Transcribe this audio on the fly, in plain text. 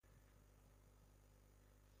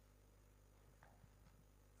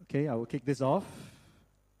Okay, I will kick this off.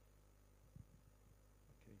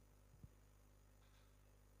 Okay.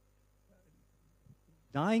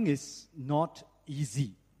 Dying is not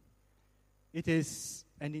easy. It is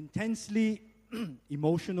an intensely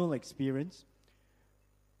emotional experience.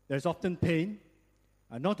 There's often pain,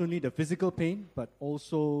 not only the physical pain, but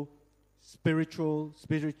also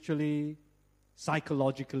spiritually,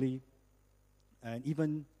 psychologically, and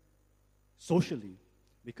even socially,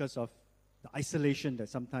 because of the isolation that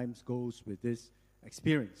sometimes goes with this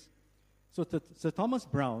experience. So Sir Thomas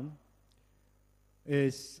Browne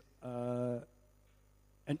is an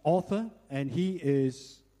author, and he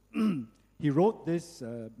wrote this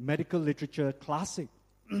medical literature classic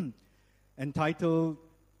entitled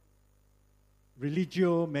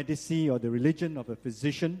Religio Medici, or the Religion of a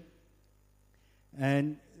Physician,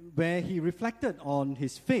 and where he reflected on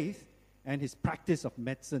his faith and his practice of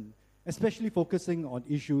medicine, especially focusing on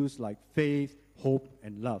issues like faith, hope,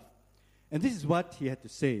 and love. And this is what he had to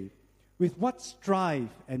say. With what strife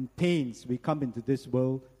and pains we come into this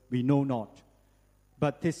world, we know not.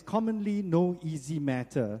 But 'tis commonly no easy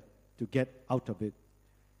matter to get out of it.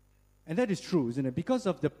 And that is true, isn't it? Because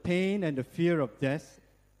of the pain and the fear of death,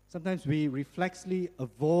 sometimes we reflexly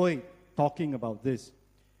avoid talking about this.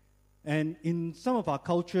 And in some of our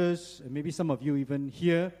cultures, and maybe some of you even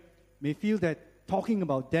here, may feel that talking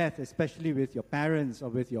about death, especially with your parents or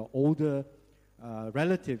with your older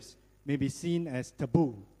relatives, may be seen as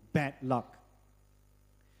taboo, bad luck.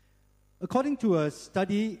 According to a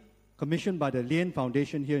study commissioned by the Lien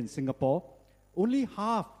Foundation here in Singapore, only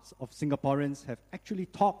half of Singaporeans have actually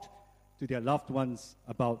talked to their loved ones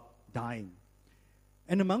about dying.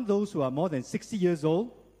 And among those who are more than 60 years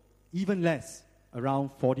old, even less, around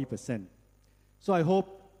 40%. So I hope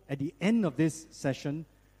at the end of this session,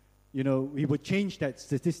 we would change that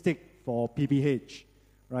statistic for PBH,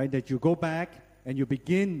 right? That you go back and you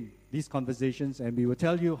begin these conversations, and we will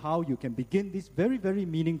tell you how you can begin these very, very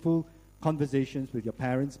meaningful conversations with your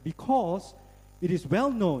parents, because it is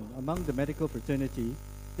well known among the medical fraternity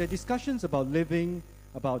that discussions about living,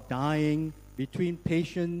 about dying, between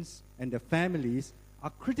patients and their families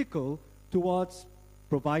are critical towards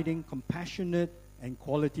providing compassionate and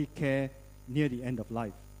quality care near the end of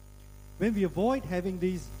life. When we avoid having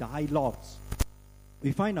these dialogues,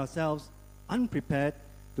 we find ourselves unprepared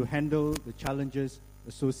to handle the challenges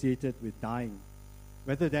associated with dying,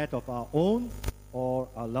 whether that of our own or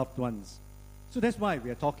our loved ones. So that's why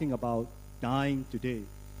we are talking about dying today,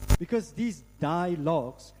 because these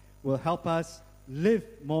dialogues will help us live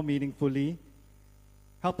more meaningfully,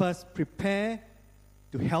 help us prepare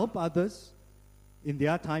to help others in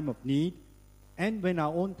their time of need, and when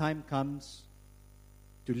our own time comes,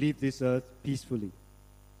 to leave this earth peacefully.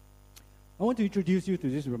 I want to introduce you to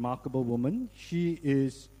this remarkable woman. She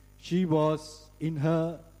was, in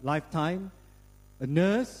her lifetime, a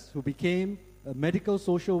nurse who became a medical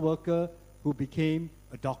social worker, who became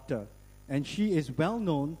a doctor. And she is well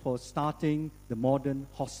known for starting the modern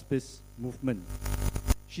hospice movement.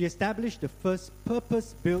 She established the first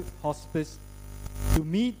purpose-built hospice to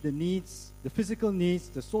meet the needs, the physical needs,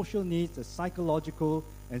 the social needs, the psychological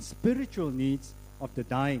and spiritual needs of the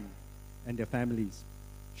dying and their families.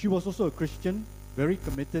 She was also a Christian, very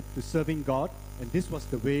committed to serving God, and this was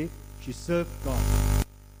the way she served God.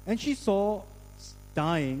 And she saw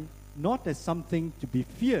dying not as something to be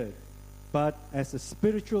feared, but as a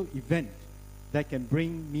spiritual event that can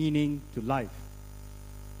bring meaning to life,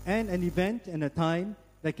 and an event and a time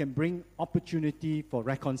that can bring opportunity for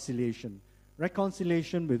reconciliation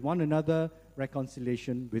with one another,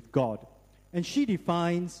 reconciliation with God. And she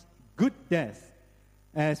defines good death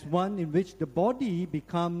as one in which the body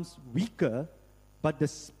becomes weaker, but the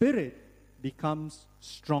spirit becomes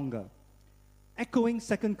stronger. Echoing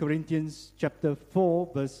 2 Corinthians chapter 4,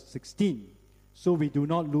 verse 16, so we do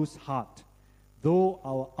not lose heart. Though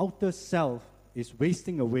our outer self is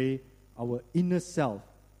wasting away, our inner self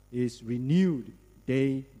is renewed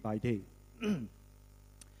day by day. You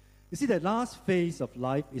see, that last phase of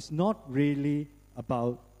life is not really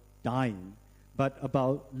about dying, but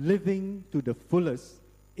about living to the fullest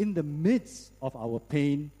in the midst of our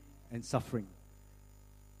pain and suffering.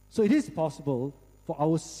 So it is possible for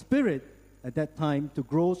our spirit at that time to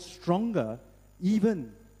grow stronger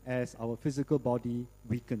even as our physical body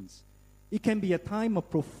weakens. It can be a time of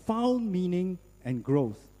profound meaning and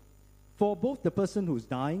growth for both the person who's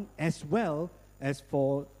dying as well as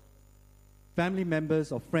for family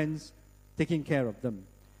members or friends taking care of them.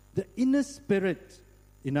 The inner spirit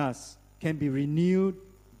in us can be renewed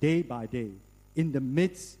day by day in the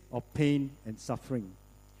midst of pain and suffering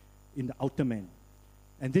in the outer man.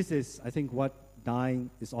 And this is, I think, what dying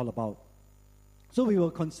is all about. So we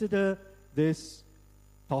will consider this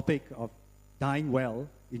topic of dying well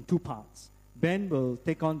in two parts. Ben will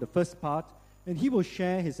take on the first part, and he will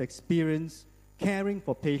share his experience caring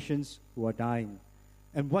for patients who are dying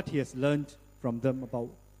and what he has learned from them about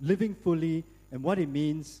living fully and what it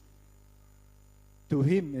means to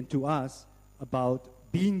him and to us about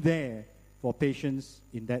being there for patients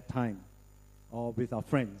in that time or with our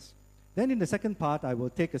friends. Then in the second part, I will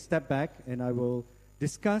take a step back and I will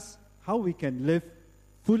discuss how we can live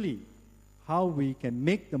fully, how we can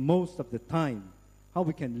make the most of the time, how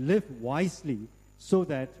we can live wisely so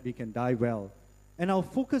that we can die well. And I'll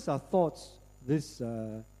focus our thoughts this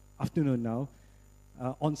afternoon now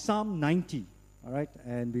on Psalm 90, all right?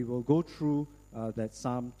 And we will go through that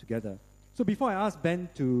psalm together. So before I ask Ben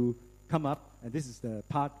to come up, and this is the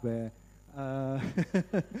part where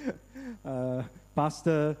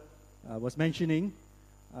Pastor was mentioning,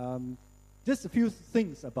 just a few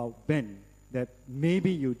things about Ben that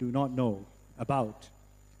maybe you do not know about,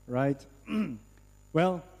 right?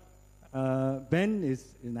 Well, Ben is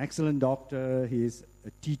an excellent doctor. He is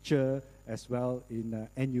a teacher as well in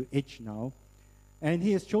NUH now. And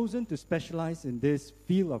he has chosen to specialize in this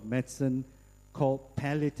field of medicine called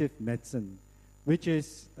palliative medicine, which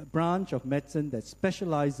is a branch of medicine that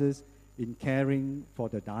specializes in caring for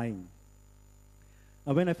the dying.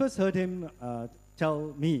 When I first heard him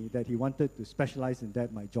tell me that he wanted to specialize in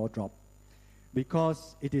that, my jaw dropped,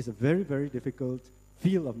 because it is a very, very difficult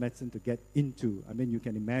field of medicine to get into. I mean, you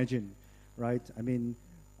can imagine, right? I mean,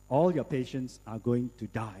 all your patients are going to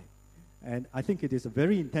die. And I think it is a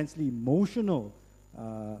very intensely emotional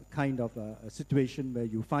kind of a situation where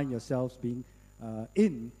you find yourselves being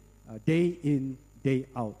in, day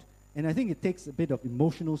out. And I think it takes a bit of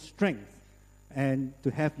emotional strength and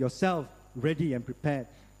to have yourself ready and prepared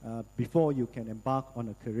before you can embark on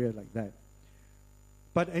a career like that.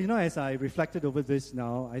 But, as I reflected over this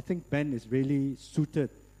now, I think Ben is really suited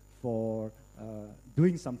for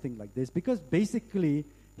doing something like this because basically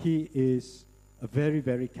he is a very,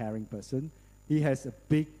 very caring person. He has a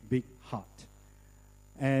big, big heart.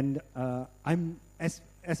 And I'm, as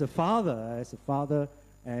a father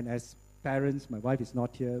and as parents, my wife is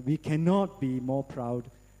not here, we cannot be more proud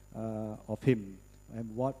of him and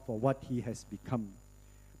for what he has become.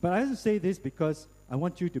 But I have to say this because I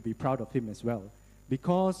want you to be proud of him as well.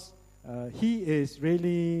 Because he is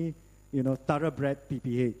really, thoroughbred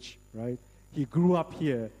PPH, right? He grew up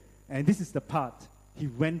here, and this is the part. He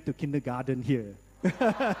went to kindergarten here.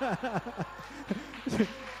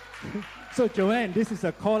 So, Joanne, this is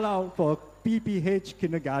a call out for PPH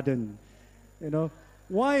kindergarten.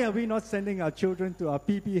 Why are we not sending our children to our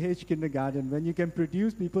PPH kindergarten when you can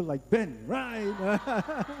produce people like Ben, right?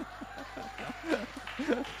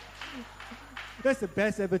 That's the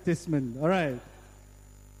best advertisement, all right.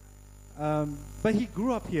 But he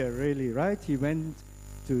grew up here, really, right? He went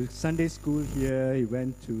to Sunday school here. He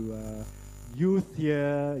went to youth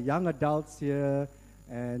here, young adults here.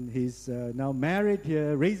 And he's now married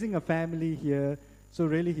here, raising a family here. So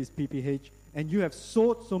really, he's PPH. And you have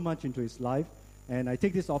sowed so much into his life. And I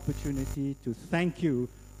take this opportunity to thank you,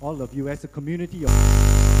 all of you, as a community, of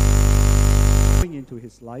going into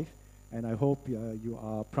his life. And I hope you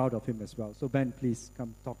are proud of him as well. So Ben, please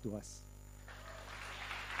come talk to us.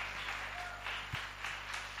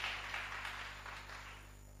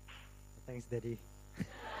 Thanks, Daddy.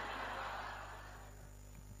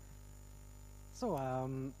 So,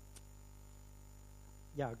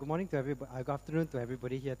 good morning to everybody. Good afternoon to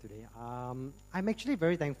everybody here today. I'm actually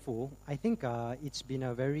very thankful. I think it's been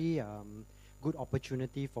a very good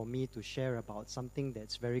opportunity for me to share about something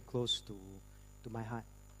that's very close to my heart.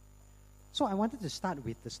 So I wanted to start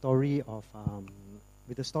with the story of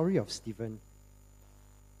Stephen.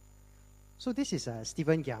 So this is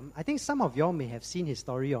Stephen Giam. I think some of y'all may have seen his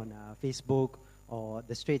story on Facebook or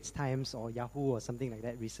the Straits Times or Yahoo or something like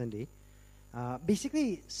that recently.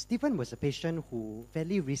 Basically, Stephen was a patient who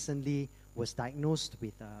fairly recently was diagnosed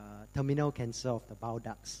with terminal cancer of the bile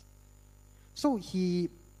ducts. So he,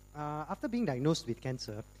 after being diagnosed with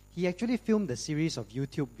cancer, he actually filmed a series of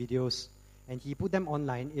YouTube videos and he put them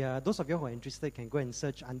online. Those of you who are interested can go and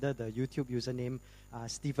search under the YouTube username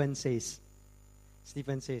Stephen Says.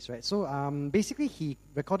 Stephen Says, right? So basically, he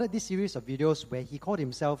recorded this series of videos where he called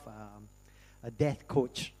himself a death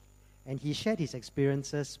coach. And he shared his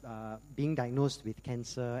experiences being diagnosed with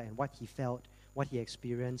cancer and what he felt, what he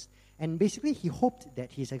experienced. And basically, he hoped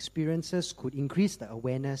that his experiences could increase the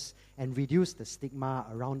awareness and reduce the stigma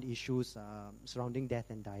around issues surrounding death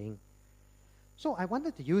and dying. So I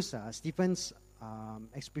wanted to use Stephen's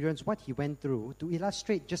experience, what he went through, to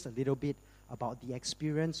illustrate just a little bit about the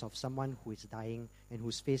experience of someone who is dying and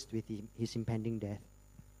who's faced with his impending death.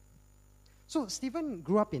 So Stephen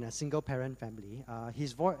grew up in a single-parent family.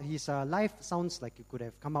 His life sounds like it could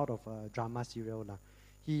have come out of a drama serial.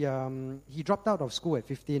 He dropped out of school at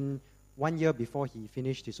 15, 1 year before he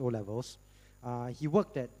finished his O-levels. He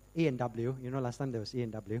worked at A&W. Last time there was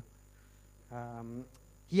A&W.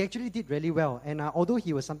 He actually did really well. And although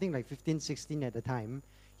he was something like 15, 16 at the time,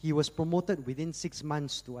 he was promoted within 6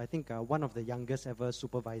 months to, I think, one of the youngest ever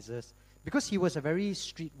supervisors, because he was a very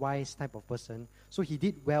streetwise type of person. So he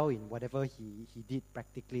did well in whatever he did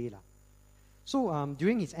practically. So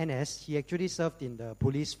during his NS, he actually served in the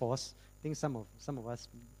police force. I think some of us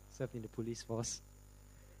served in the police force.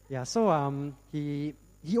 Yeah, so he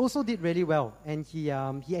also did really well, and he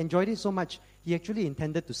enjoyed it so much, he actually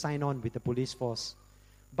intended to sign on with the police force.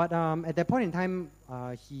 But at that point in time,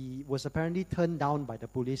 he was apparently turned down by the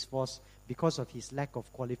police force because of his lack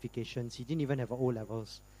of qualifications. He didn't even have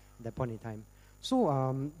O-levels at that point in time.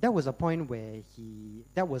 So that was a point where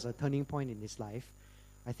that was a turning point in his life.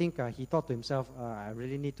 I think he thought to himself, I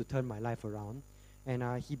really need to turn my life around.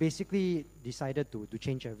 And he basically decided to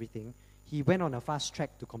change everything. He went on a fast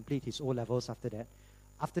track to complete his O-levels after that.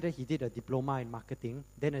 After that, he did a diploma in marketing,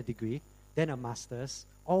 then a degree, then a master's.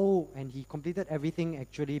 And he completed everything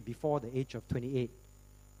actually before the age of 28.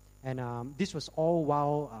 And this was all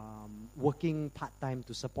while working part-time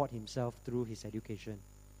to support himself through his education.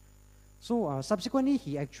 So subsequently,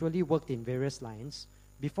 he actually worked in various lines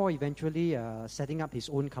before eventually setting up his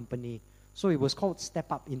own company. So it was called Step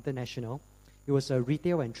Up International. It was a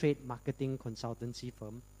retail and trade marketing consultancy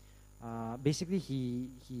firm. Basically,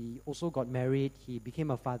 he also got married. He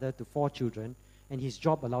became a father to 4 children, and his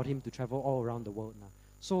job allowed him to travel all around the world now.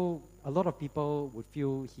 So a lot of people would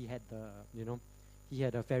feel he had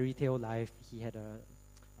a fairy tale life. He had a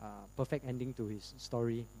perfect ending to his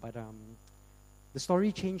story. But the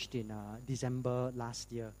story changed in December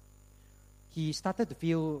last year. He started to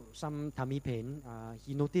feel some tummy pain.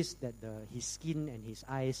 He noticed that his skin and his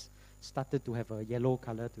eyes started to have a yellow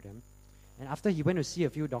color to them. And after he went to see a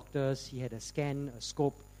few doctors, he had a scan, a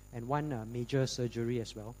scope, and one major surgery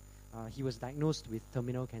as well. He was diagnosed with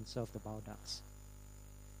terminal cancer of the bile ducts.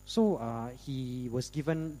 So he was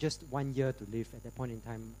given just 1 year to live at that point in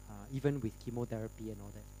time, even with chemotherapy and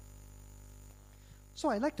all that. So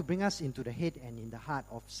I'd like to bring us into the head and in the heart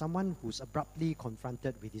of someone who's abruptly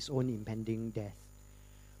confronted with his own impending death.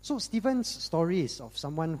 So Stephen's story is of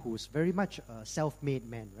someone who's very much a self-made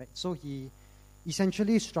man, right? So he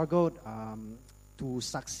essentially struggled to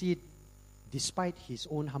succeed despite his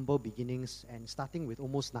own humble beginnings and starting with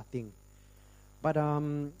almost nothing. But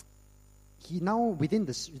he now, within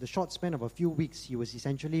the short span of a few weeks, he was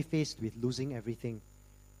essentially faced with losing everything.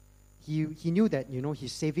 He knew that,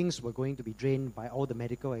 his savings were going to be drained by all the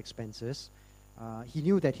medical expenses. He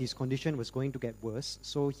knew that his condition was going to get worse,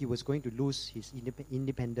 so he was going to lose his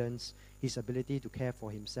independence, his ability to care for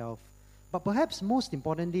himself. But perhaps most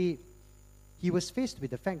importantly, he was faced with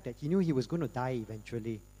the fact that he knew he was going to die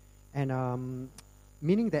eventually. And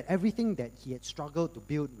meaning that everything that he had struggled to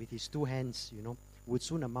build with his 2 hands, would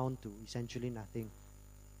soon amount to essentially nothing.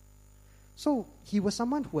 So he was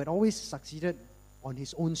someone who had always succeeded on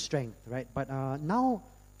his own strength, right? But now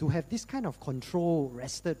to have this kind of control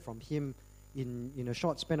wrested from him in a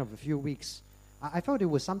short span of a few weeks, I felt it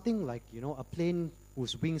was something like, a plane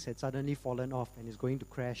whose wings had suddenly fallen off and is going to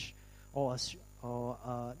crash, or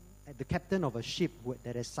the captain of a ship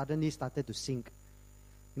that has suddenly started to sink.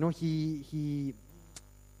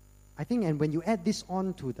 I think, and when you add this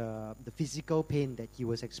on to the physical pain that he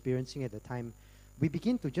was experiencing at the time, we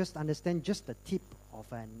begin to just understand just the tip of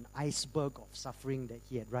an iceberg of suffering that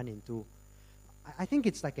he had run into. I think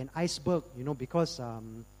it's like an iceberg, because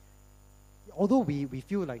although we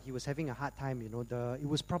feel like he was having a hard time, it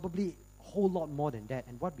was probably a whole lot more than that.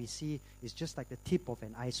 And what we see is just like the tip of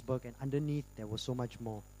an iceberg, and underneath there was so much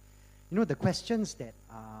more. The questions that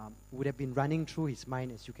would have been running through his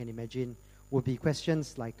mind, as you can imagine, would be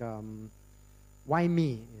questions like, why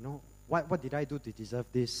me? What did I do to deserve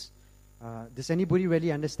this? Does anybody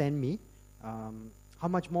really understand me? How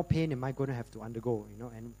much more pain am I going to have to undergo?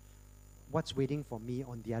 And what's waiting for me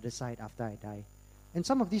on the other side after I die? And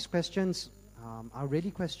some of these questions are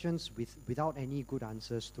really questions without any good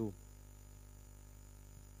answers to.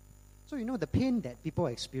 So, the pain that people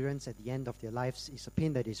experience at the end of their lives is a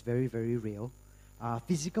pain that is very, very real.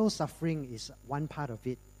 Physical suffering is one part of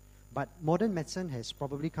it. But modern medicine has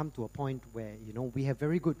probably come to a point where, we have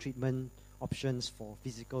very good treatment options for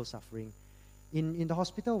physical suffering. In the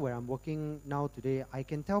hospital where I'm working now today, I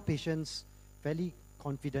can tell patients fairly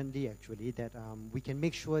confidently, actually, that we can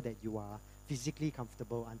make sure that you are physically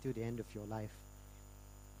comfortable until the end of your life.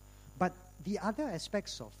 But the other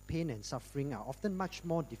aspects of pain and suffering are often much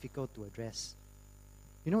more difficult to address.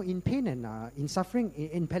 You know, in pain and in suffering,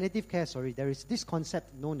 in palliative care, there is this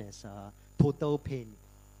concept known as total pain.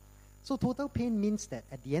 So total pain means that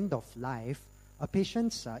at the end of life, a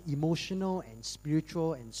patient's emotional and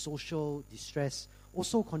spiritual and social distress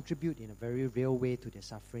also contribute in a very real way to their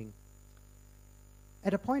suffering.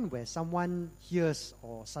 At a point where someone hears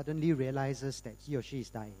or suddenly realizes that he or she is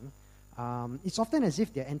dying, it's often as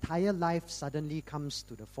if their entire life suddenly comes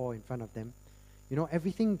to the fore in front of them. You know,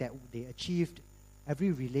 everything that they achieved, every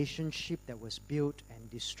relationship that was built and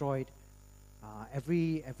destroyed,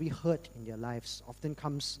 every hurt in their lives often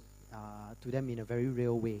comes to them in a very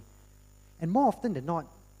real way. And more often than not,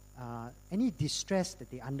 any distress that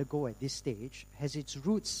they undergo at this stage has its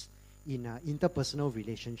roots in interpersonal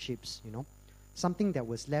relationships, you know. Something that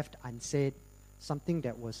was left unsaid, something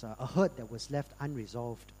that was a hurt that was left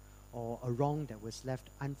unresolved, or a wrong that was left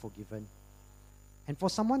unforgiven. And for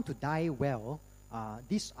someone to die well,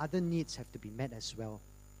 these other needs have to be met as well.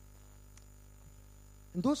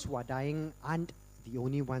 And those who are dying aren't the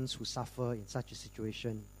only ones who suffer in such a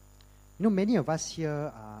situation. You know, many of us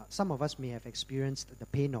here, some of us may have experienced the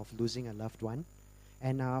pain of losing a loved one.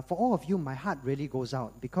 And for all of you, my heart really goes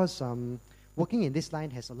out because working in this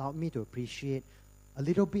line has allowed me to appreciate a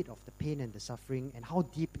little bit of the pain and the suffering and how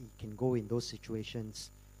deep it can go in those situations.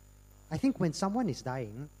 I think when someone is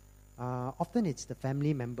dying, often it's the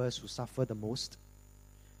family members who suffer the most.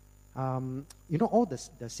 You know, all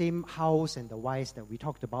the same hows and the whys that we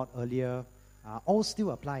talked about earlier all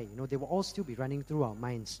still apply. You know, they will all still be running through our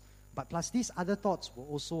minds. But plus these other thoughts will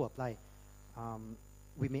also apply.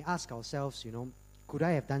 We may ask ourselves, you know, could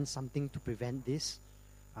I have done something to prevent this?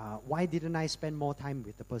 Why didn't I spend more time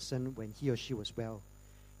with the person when he or she was well?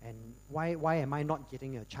 And why am I not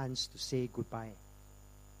getting a chance to say goodbye?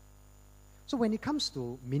 So when it comes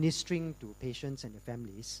to ministering to patients and their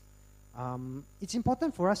families, it's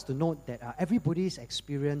important for us to note that everybody's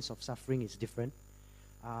experience of suffering is different.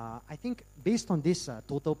 I think based on this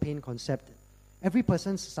total pain concept, every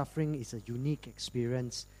person's suffering is a unique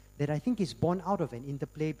experience that I think is born out of an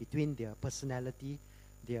interplay between their personality,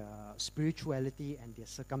 their spirituality, and their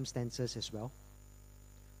circumstances as well.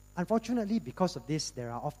 Unfortunately, because of this,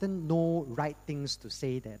 there are often no right things to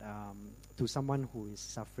say that to someone who is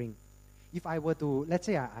suffering. If I were to, let's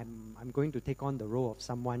say I'm going to take on the role of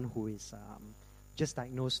someone who is just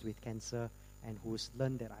diagnosed with cancer and who's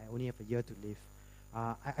learned that I only have a year to live,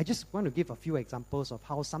 I just want to give a few examples of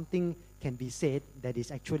how something can be said that is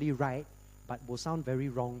actually right but will sound very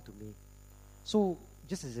wrong to me. So,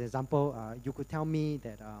 just as an example, you could tell me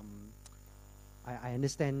that I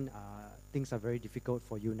understand things are very difficult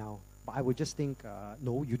for you now, but I would just think,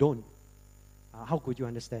 no, you don't. How could you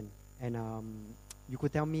understand? And you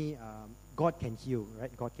could tell me, God can heal,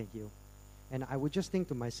 right? God can heal. And I would just think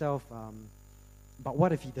to myself, but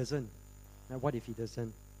what if He doesn't? What if He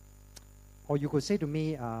doesn't? Or you could say to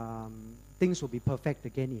me, things will be perfect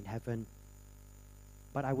again in heaven.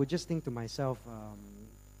 But I would just think to myself,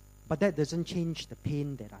 but that doesn't change the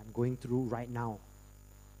pain that I'm going through right now.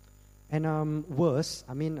 And worse,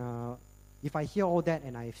 I mean, if I hear all that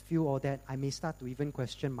and I feel all that, I may start to even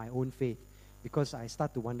question my own faith, because I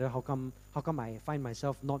start to wonder how come I find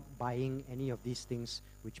myself not buying any of these things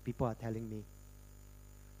which people are telling me.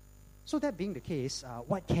 So that being the case,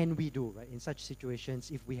 what can we do, right, in such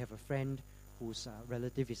situations if we have a friend whose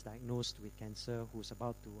relative is diagnosed with cancer, who's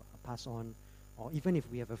about to pass on, or even if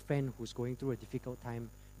we have a friend who's going through a difficult time,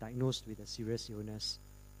 diagnosed with a serious illness?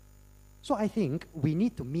 So I think we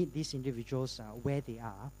need to meet these individuals where they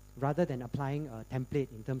are, rather than applying a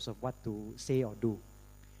template in terms of what to say or do.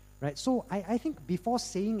 Right? So I think before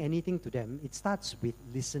saying anything to them, it starts with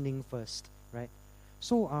listening first, right?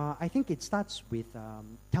 So I think it starts with,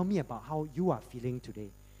 tell me about how you are feeling today,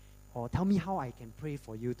 or tell me how I can pray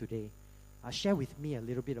for you today. Share with me a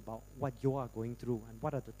little bit about what you are going through and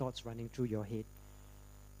what are the thoughts running through your head.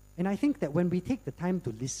 And I think that when we take the time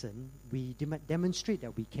to listen, we demonstrate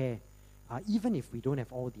that we care, even if we don't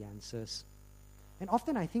have all the answers. And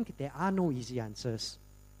often I think there are no easy answers.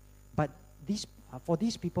 But for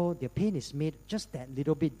these people, their pain is made just that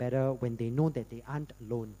little bit better when they know that they aren't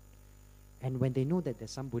alone, and when they know that there's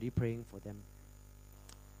somebody praying for them.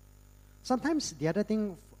 Sometimes the other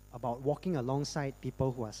thing about walking alongside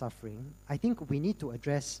people who are suffering, I think we need to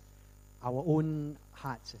address our own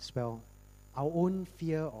hearts as well, our own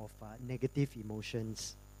fear of negative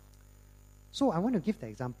emotions. So I want to give the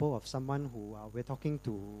example of someone who we're talking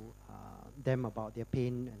to them about their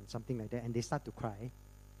pain and something like that, and they start to cry.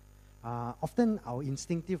 Often our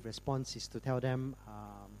instinctive response is to tell them,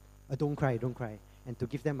 don't cry, and to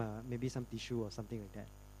give them maybe some tissue or something like that.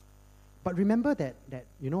 But remember that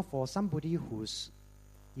for somebody who's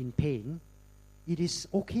in pain, it is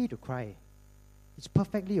okay to cry. It's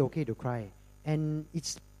perfectly okay to cry. And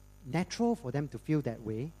it's natural for them to feel that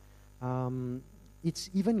way. It's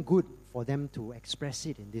even good for them to express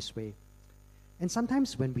it in this way. And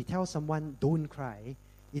sometimes when we tell someone, don't cry,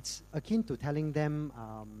 it's akin to telling them,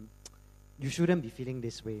 you shouldn't be feeling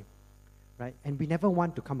this way, right? And we never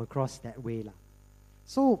want to come across that way.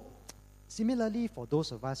 So, similarly, for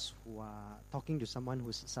those of us who are talking to someone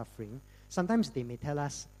who's suffering, sometimes they may tell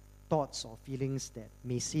us thoughts or feelings that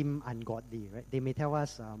may seem ungodly, right? They may tell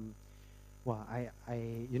us, I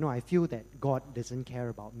feel that God doesn't care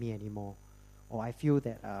about me anymore, or I feel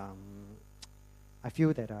that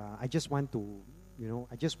I just want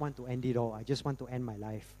to end it all. I just want to end my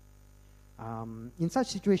life. In such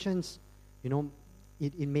situations,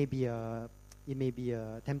 it may be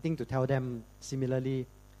tempting to tell them similarly,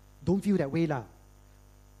 don't feel that way, lah.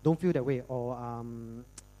 Don't feel that way, or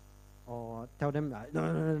tell them,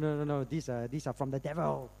 no, these are from the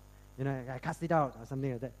devil. I cast it out or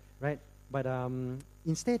something like that, right? But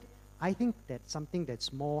instead, I think that something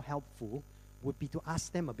that's more helpful would be to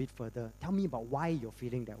ask them a bit further. Tell me about why you're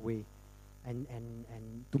feeling that way, and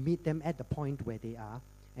to meet them at the point where they are,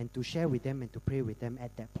 and to share with them and to pray with them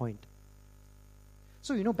at that point.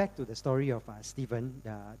 So, back to the story of Stephen,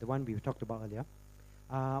 the one we talked about earlier.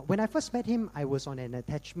 When I first met him, I was on an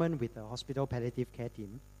attachment with the hospital palliative care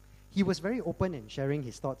team. He was very open in sharing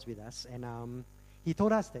his thoughts with us, and he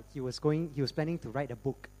told us that he was planning to write a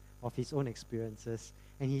book of his own experiences.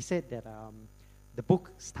 And he said that the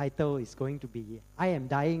book's title is going to be, I Am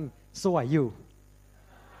Dying, So Are You.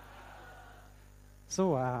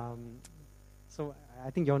 So I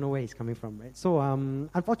think you all know where he's coming from, right? So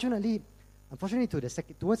unfortunately,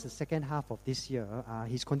 towards the second half of this year,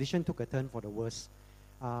 his condition took a turn for the worse.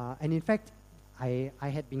 And in fact, I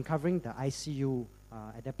had been covering the ICU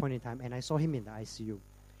at that point in time, and I saw him in the ICU.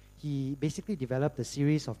 He basically developed a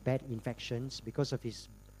series of bad infections because of his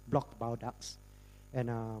blocked bile ducts,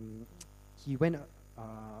 and he went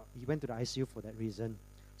to the ICU for that reason.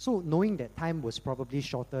 So knowing that time was probably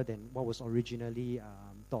shorter than what was originally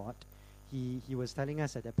thought, he was telling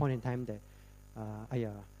us at that point in time that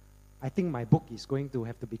I think my book is going to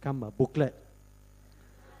have to become a booklet.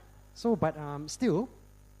 So, but still,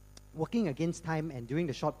 working against time and during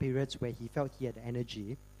the short periods where he felt he had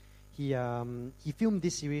energy, he filmed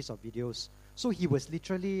this series of videos. So he was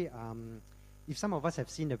literally, if some of us have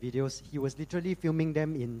seen the videos, he was literally filming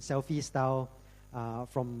them in selfie style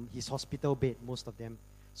from his hospital bed, most of them.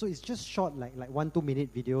 So it's just short, like 1-2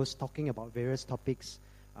 minute videos talking about various topics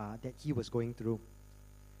that he was going through.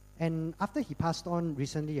 And after he passed on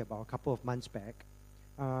recently, about a couple of months back,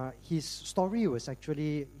 his story was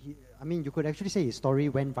actually, you could actually say his story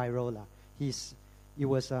went viral. It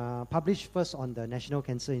was published first on the National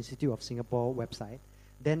Cancer Institute of Singapore website,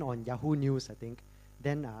 then on Yahoo News, I think,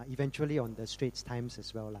 then eventually on the Straits Times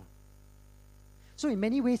as well. So in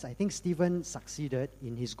many ways, I think Stephen succeeded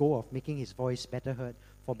in his goal of making his voice better heard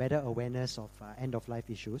for better awareness of end-of-life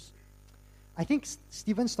issues. I think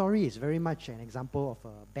Stephen's story is very much an example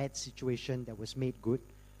of a bad situation that was made good,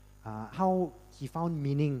 how he found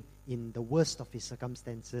meaning in the worst of his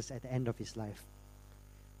circumstances at the end of his life.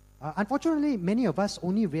 Unfortunately, many of us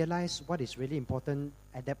only realize what is really important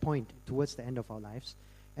at that point towards the end of our lives.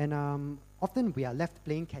 And often we are left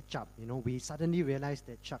playing catch-up. We suddenly realize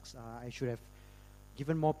that, shucks, I should have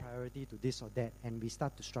given more priority to this or that, and we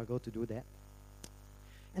start to struggle to do that.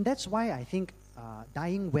 And that's why I think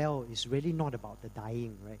dying well is really not about the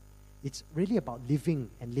dying, right? It's really about living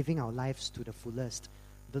and living our lives to the fullest,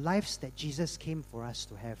 the lives that Jesus came for us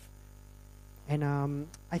to have. And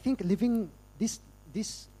I think living this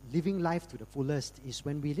living life to the fullest is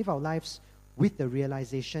when we live our lives with the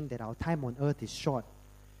realization that our time on earth is short.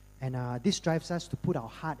 And this drives us to put our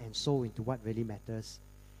heart and soul into what really matters.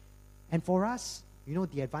 And for us,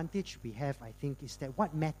 the advantage we have, I think, is that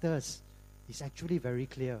what matters is actually very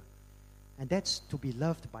clear. And that's to be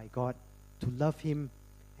loved by God, to love Him,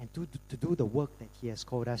 and to do the work that He has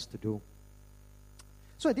called us to do.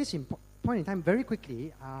 So at this point in time, very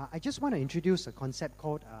quickly, I just want to introduce a concept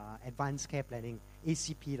called Advanced Care Planning,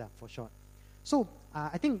 ACP for short. So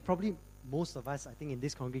I think probably most of us, I think in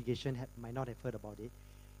this congregation might not have heard about it.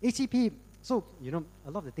 ACP, so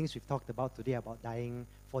a lot of the things we've talked about today about dying,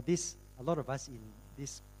 for this, a lot of us in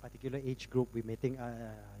this particular age group, we may think,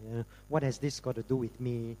 what has this got to do with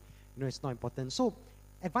me? It's not important. So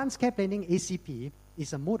Advanced Care Planning, ACP,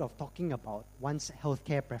 is a mode of talking about one's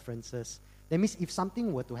healthcare preferences. That means if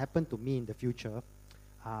something were to happen to me in the future,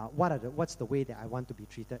 what's the way that I want to be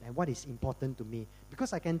treated and what is important to me.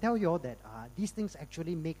 Because I can tell you all that these things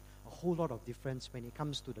actually make a whole lot of difference when it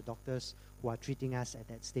comes to the doctors who are treating us at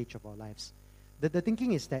that stage of our lives. The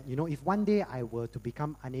thinking is that, if one day I were to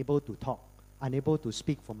become unable to talk, unable to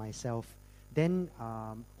speak for myself, then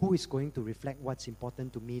who is going to reflect what's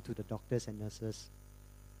important to me to the doctors and nurses,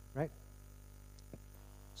 right?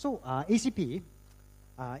 So ACP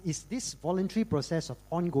is this voluntary process of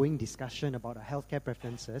ongoing discussion about our healthcare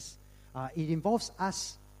preferences. It involves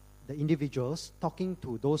us, the individuals, talking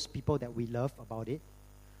to those people that we love about it.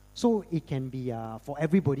 So it can be for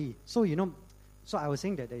everybody. So, so I was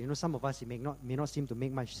saying that some of us, it may not seem to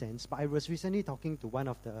make much sense, but I was recently talking to one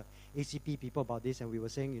of the ACP people about this, and we were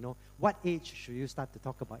saying, what age should you start to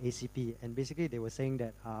talk about ACP? And basically they were saying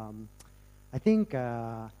that, I think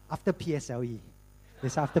after PSLE.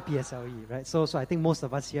 It's after PSLE, right? So I think most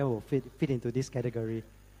of us here will fit into this category,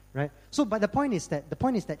 right? So, but the point is that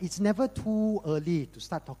it's never too early to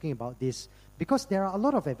start talking about this, because there are a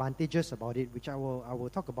lot of advantages about it, which I will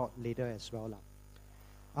talk about later as well,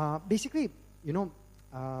 basically,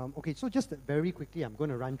 okay. So just very quickly, I'm going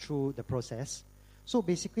to run through the process. So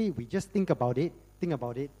basically, we just think about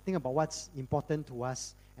what's important to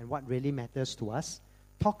us and what really matters to us.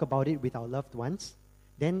 Talk about it with our loved ones.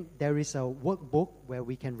 Then there is a workbook where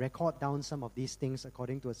we can record down some of these things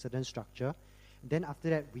according to a certain structure. Then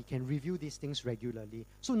after that, we can review these things regularly.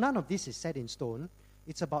 So none of this is set in stone.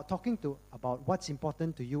 It's about talking about what's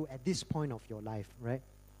important to you at this point of your life, right?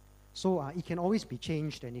 So it can always be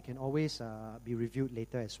changed, and it can always be reviewed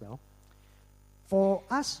later as well. For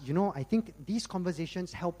us, I think these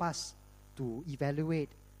conversations help us to evaluate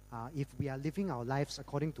if we are living our lives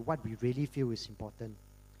according to what we really feel is important.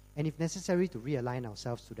 And if necessary, to realign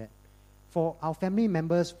ourselves to that. For our family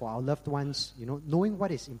members, for our loved ones, knowing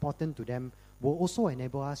what is important to them will also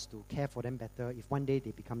enable us to care for them better if one day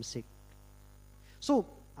they become sick. So,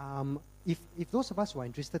 if those of us who are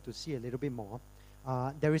interested to see a little bit more,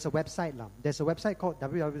 there is a website. There's a website called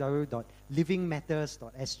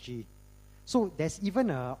www.livingmatters.sg. So there's even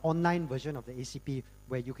an online version of the ACP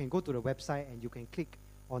where you can go to the website and you can click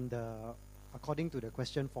on according to the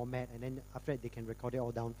question format, and then after that they can record it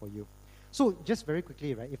all down for you. So just very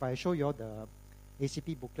quickly, right, if I show you all the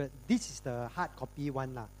ACP booklet, this is the hard copy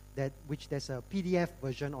one, which there's a PDF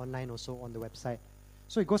version online also on the website.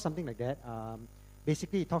 So it goes something like that.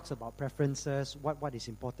 Basically, it talks about preferences, what is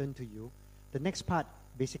important to you. The next part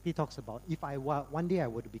basically talks about if one day I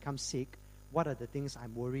were to become sick, what are the things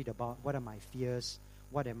I'm worried about? What are my fears?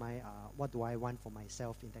 What do I want for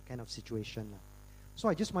myself in that kind of situation? So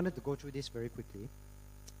I just wanted to go through this very quickly.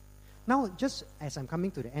 Now, just as I'm coming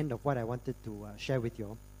to the end of what I wanted to share with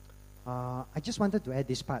you, I just wanted to add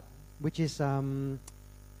this part, which is, for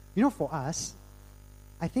us,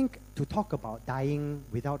 I think to talk about dying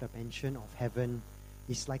without a mention of heaven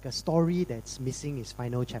is like a story that's missing its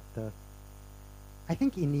final chapter. I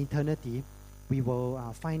think in eternity, we will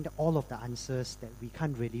find all of the answers that we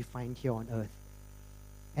can't really find here on earth.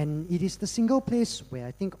 And it is the single place where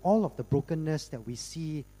I think all of the brokenness that we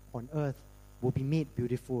see on earth will be made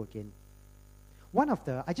beautiful again.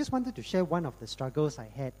 I just wanted to share one of the struggles I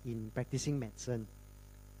had in practicing medicine.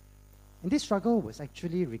 And this struggle was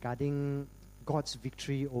actually regarding God's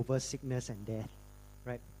victory over sickness and death,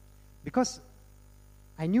 right? Because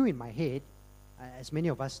I knew in my head, as many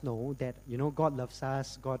of us know, that, God loves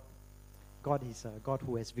us, God is a God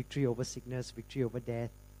who has victory over sickness, victory over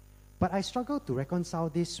death. But I struggled to reconcile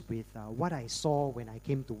this with what I saw when I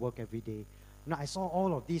came to work every day. I saw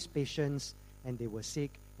all of these patients, and they were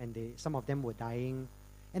sick, and some of them were dying.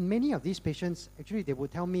 And many of these patients, actually, they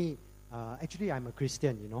would tell me, actually, I'm a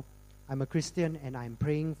Christian, I'm a Christian, and I'm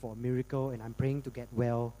praying for a miracle, and I'm praying to get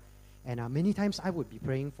well. And many times I would be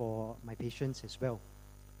praying for my patients as well.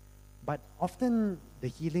 But often the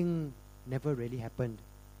healing never really happened,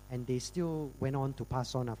 and they still went on to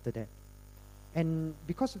pass on after that. And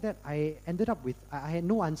because of that, I ended up with, I had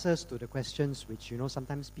no answers to the questions which,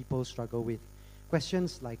 sometimes people struggle with.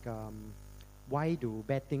 Questions like, why do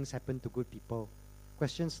bad things happen to good people?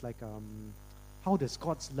 Questions like, how does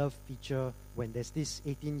God's love feature when there's this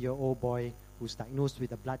 18-year-old boy who's diagnosed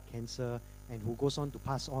with a blood cancer and who goes on to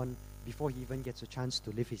pass on before he even gets a chance to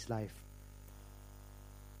live his life?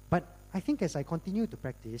 But I think as I continue to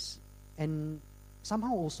practice, and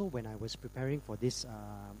somehow also when I was preparing for this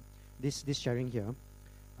sharing here,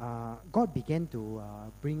 God began to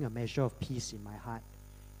bring a measure of peace in my heart.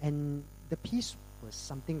 And the peace was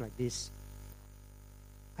something like this.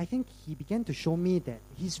 I think he began to show me that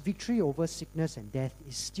his victory over sickness and death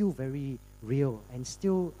is still very real and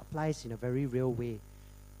still applies in a very real way.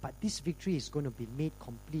 But this victory is going to be made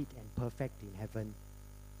complete and perfect in heaven.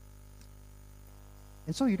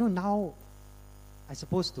 And so, now, I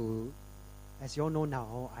suppose as you all know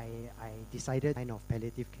now, I decided kind of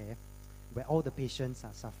palliative care, where all the patients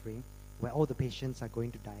are suffering, where all the patients are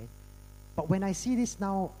going to die. But when I see this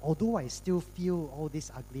now, although I still feel all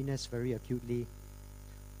this ugliness very acutely,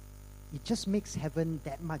 it just makes heaven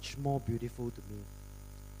that much more beautiful to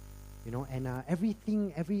me. And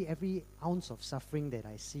everything, every ounce of suffering that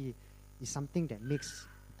I see is something that makes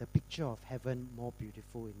the picture of heaven more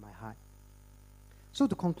beautiful in my heart. So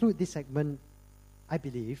to conclude this segment, I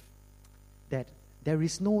believe that there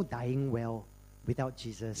is no dying well without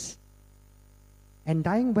Jesus. And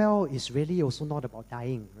dying well is really also not about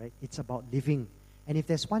dying, right? It's about living. And if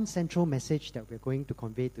there's one central message that we're going to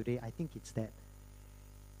convey today, I think it's that.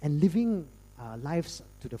 And living lives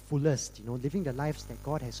to the fullest, living the lives that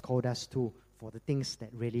God has called us to for the things that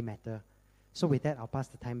really matter. So with that, I'll pass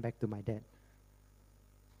the time back to my dad.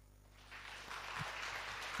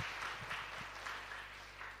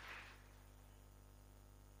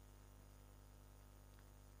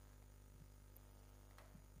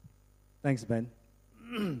 Thanks, Ben.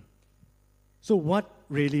 So what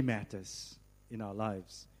really matters in our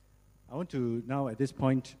lives? I want to now at this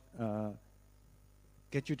point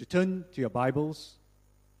get you to turn to your Bibles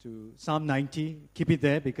to Psalm 90. Keep it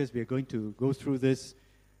there because we are going to go through this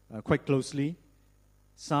quite closely.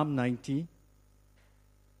 Psalm 90,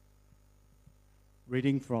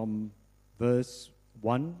 reading from verse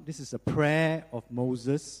 1. This is a prayer of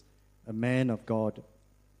Moses, a man of God.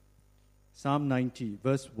 Psalm 90,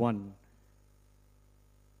 verse 1.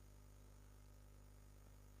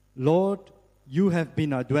 Lord, you have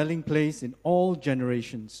been our dwelling place in all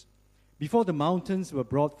generations. Before the mountains were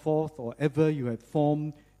brought forth, or ever you had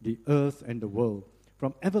formed the earth and the world,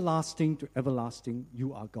 from everlasting to everlasting,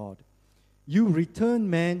 you are God. You return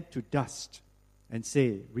man to dust and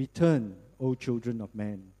say, Return, O children of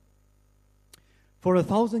man. For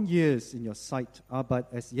 1,000 years in your sight are but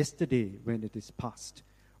as yesterday when it is past,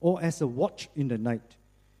 or as a watch in the night.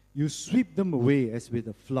 You sweep them away as with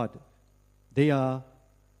a flood. They are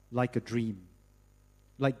like a dream,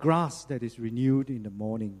 like grass that is renewed in the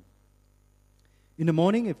morning. In the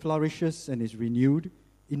morning it flourishes and is renewed.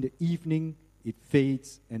 In the evening it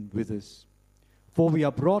fades and withers. For we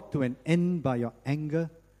are brought to an end by your anger.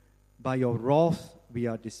 By your wrath we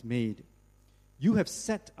are dismayed. You have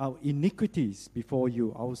set our iniquities before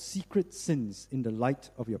you, our secret sins in the light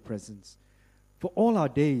of your presence. For all our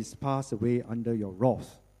days pass away under your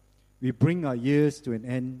wrath. We bring our years to an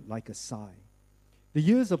end like a sigh. The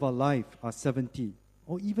years of our life are 70,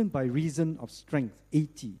 or even by reason of strength,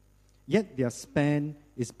 80. Yet their span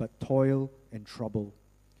is but toil and trouble.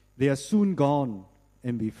 They are soon gone,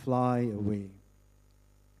 and we fly away.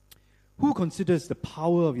 Who considers the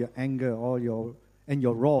power of your anger and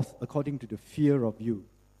your wrath according to the fear of you?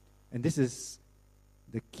 And this is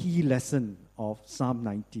the key lesson of Psalm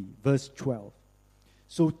 90, verse 12.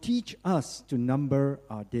 So teach us to number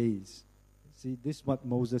our days. See, this is what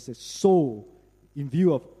Moses says. So, in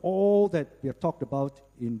view of all that we have talked about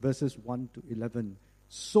in verses 1 to 11,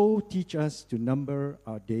 so teach us to number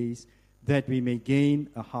our days, that we may gain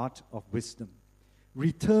a heart of wisdom.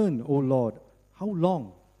 Return, O Lord, how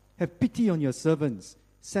long? Have pity on your servants.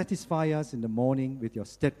 Satisfy us in the morning with your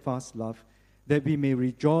steadfast love, that we may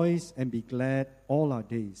rejoice and be glad all our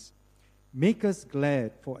days. Make us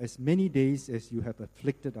glad for as many days as you have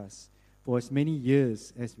afflicted us, for as many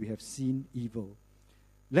years as we have seen evil.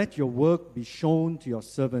 Let your work be shown to your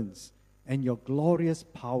servants, and your glorious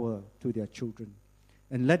power to their children.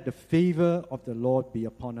 And let the favor of the Lord be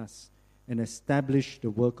upon us, and establish the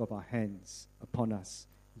work of our hands upon us.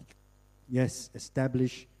 Yes,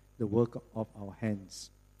 establish the work of our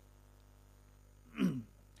hands.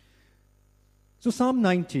 So Psalm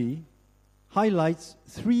 90 highlights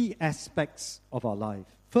three aspects of our life.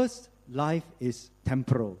 First, life is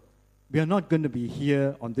temporal. We are not going to be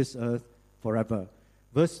here on this earth forever.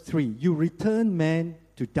 Verse 3, you return man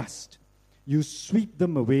to dust. You sweep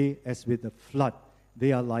them away as with a flood.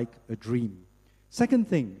 They are like a dream. Second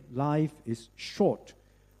thing, life is short.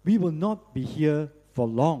 We will not be here for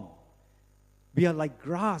long. We are like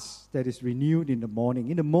grass that is renewed in the morning.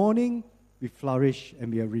 In the morning, we flourish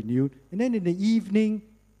and we are renewed. And then in the evening,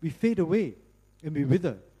 we fade away and we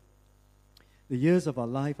wither. The years of our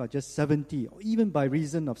life are just 70, or even by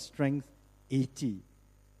reason of strength, 80.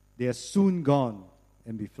 They are soon gone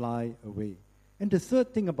and we fly away. And the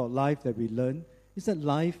third thing about life that we learn is that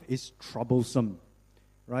life is troublesome,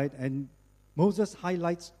 right? And Moses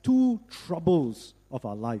highlights two troubles of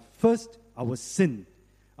our life. First, our sin.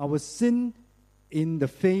 Our sin in the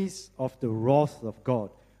face of the wrath of God.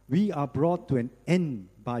 We are brought to an end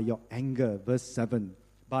by your anger, verse 7.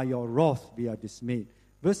 By your wrath we are dismayed.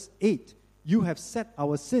 Verse 8, you have set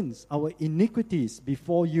our sins, our iniquities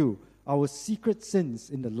before you, our secret sins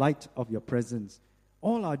in the light of your presence.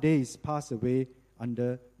 All our days pass away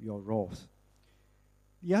under your wrath.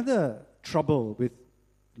 The other trouble with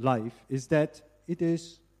life is that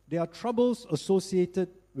there are troubles associated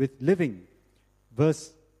with living.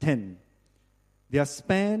 Verse 10, their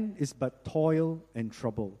span is but toil and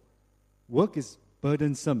trouble. Work is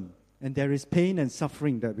burdensome, and there is pain and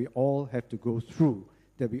suffering that we all have to go through,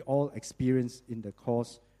 that we all experience in the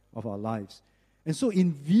course of our lives. And so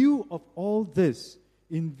in view of all this,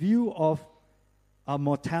 in view of our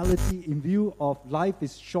mortality, in view of life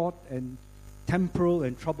is short and temporal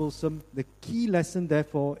and troublesome, the key lesson,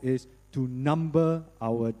 therefore, is to number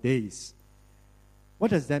our days.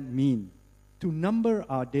 What does that mean? To number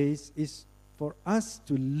our days is for us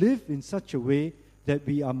to live in such a way that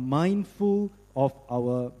we are mindful of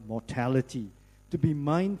our mortality, to be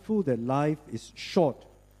mindful that life is short,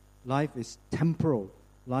 life is temporal,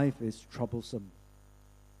 life is troublesome.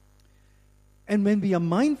 And when we are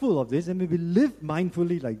mindful of this, and when we live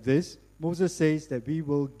mindfully like this, Moses says that we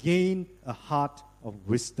will gain a heart of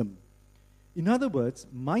wisdom. In other words,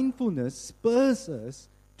 mindfulness spurs us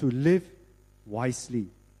to live wisely.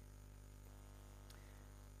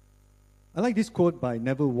 I like this quote by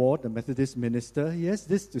Neville Ward, the Methodist minister. He has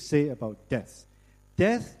this to say about death.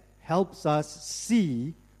 Death helps us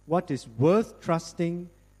see what is worth trusting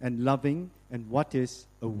and loving and what is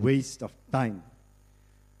a waste of time.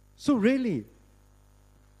 So really,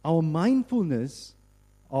 our mindfulness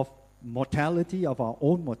of mortality, of our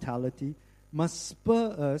own mortality, must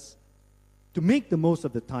spur us to make the most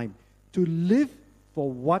of the time, to live for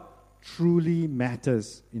what truly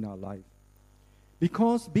matters in our life.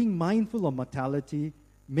 Because being mindful of mortality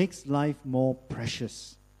makes life more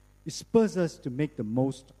precious. It spurs us to make the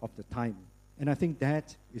most of the time. And I think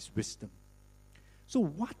that is wisdom. So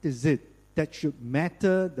what is it that should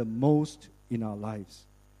matter the most in our lives?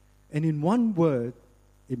 And in one word,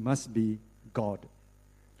 it must be God.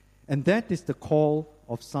 And that is the call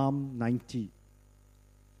of Psalm 90.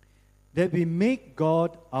 That we make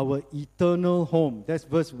God our eternal home. That's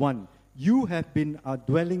verse 1. You have been our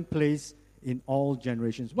dwelling place in all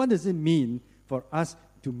generations. What does it mean for us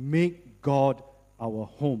to make God our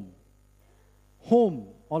home? Home,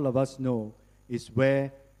 all of us know, is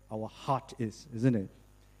where our heart is, isn't it?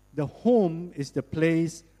 The home is the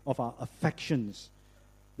place of our affections,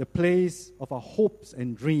 the place of our hopes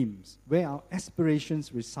and dreams, where our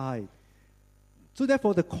aspirations reside. So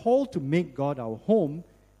therefore, the call to make God our home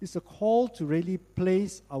is a call to really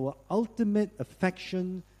place our ultimate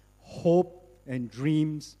affection, hope, and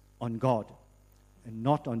dreams on God and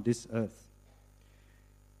not on this earth.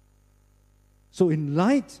 So in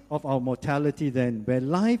light of our mortality then, where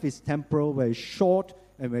life is temporal, where it's short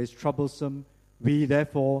and where it's troublesome, we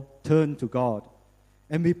therefore turn to God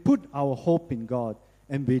and we put our hope in God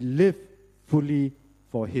and we live fully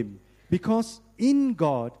for Him. Because in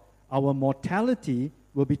God, our mortality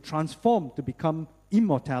will be transformed to become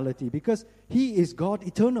immortality because He is God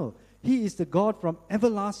eternal. He is the God from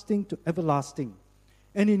everlasting to everlasting.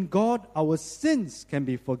 And in God, our sins can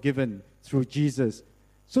be forgiven through Jesus,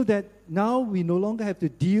 so that now we no longer have to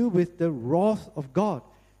deal with the wrath of God.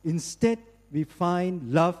 Instead, we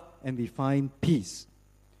find love and we find peace.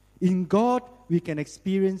 In God, we can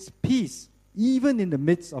experience peace even in the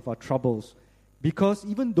midst of our troubles. Because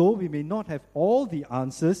even though we may not have all the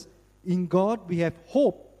answers, in God we have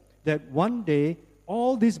hope that one day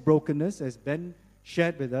all this brokenness, as Ben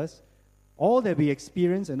shared with us, all that we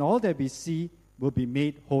experience and all that we see will be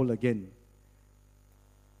made whole again.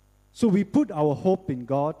 So we put our hope in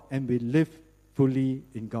God and we live fully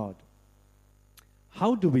in God.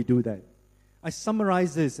 How do we do that? I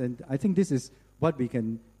summarize this, and I think this is what we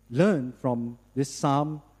can learn from this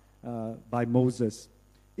psalm by Moses,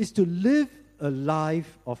 is to live a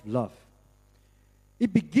life of love.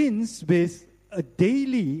 It begins with a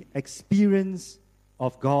daily experience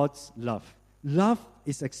of God's love. Love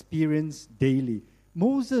is experienced daily.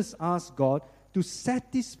 Moses asked God to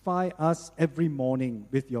satisfy us every morning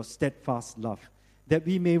with your steadfast love, that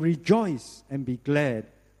we may rejoice and be glad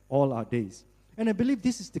all our days. And I believe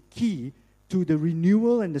this is the key to the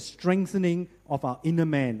renewal and the strengthening of our inner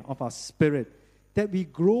man, of our spirit, that we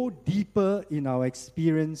grow deeper in our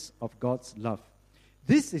experience of God's love.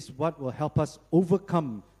 This is what will help us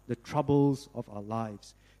overcome the troubles of our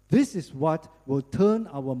lives. This is what will turn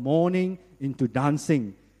our mourning into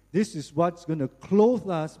dancing. This is what's going to clothe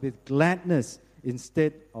us with gladness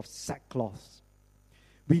instead of sackcloth.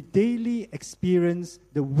 We daily experience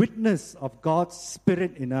the witness of God's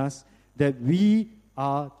Spirit in us that we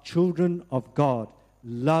are children of God,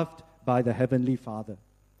 loved by the Heavenly Father.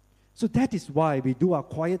 So that is why we do our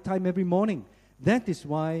quiet time every morning. That is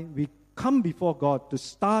why we come before God to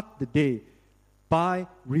start the day by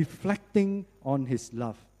reflecting on His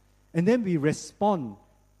love. And then we respond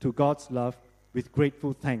to God's love with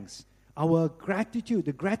grateful thanks. Our gratitude,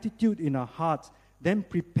 the gratitude in our hearts, then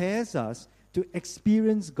prepares us to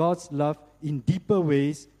experience God's love in deeper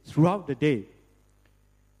ways throughout the day.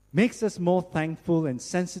 Makes us more thankful and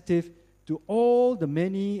sensitive to all the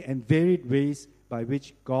many and varied ways by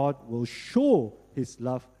which God will show His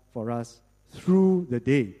love for us through the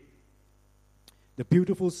day. The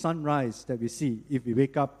beautiful sunrise that we see if we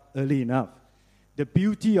wake up early enough, the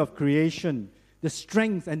beauty of creation, the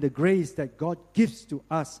strength and the grace that God gives to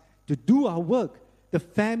us to do our work, the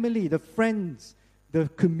family, the friends, the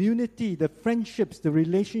community, the friendships, the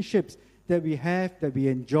relationships that we have, that we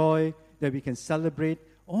enjoy, that we can celebrate,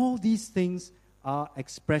 all these things are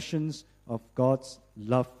expressions of God's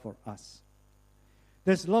love for us.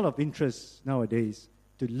 There's a lot of interest nowadays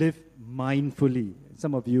to live mindfully.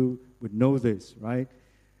 Some of you would know this, right?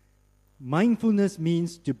 Mindfulness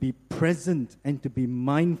means to be present and to be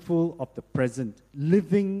mindful of the present,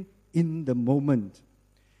 living in the moment.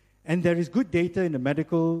 And there is good data in the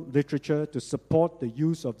medical literature to support the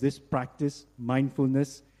use of this practice,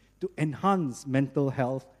 mindfulness, to enhance mental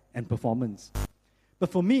health and performance.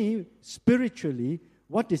 But for me, spiritually,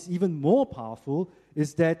 what is even more powerful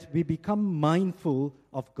is that we become mindful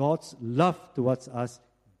of God's love towards us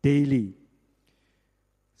daily.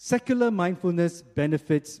 Secular mindfulness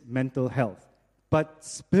benefits mental health, but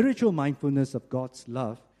spiritual mindfulness of God's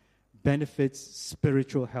love benefits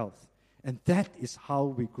spiritual health. And that is how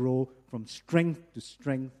we grow from strength to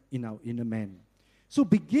strength in our inner man. So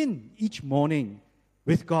begin each morning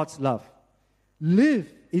with God's love. Live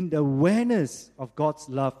in the awareness of God's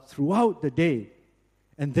love throughout the day,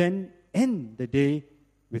 and then end the day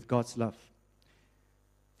with God's love.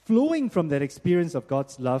 Flowing from that experience of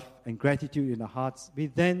God's love and gratitude in our hearts, we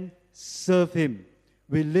then serve Him.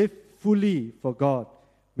 We live fully for God.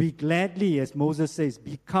 We gladly, as Moses says,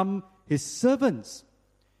 become His servants.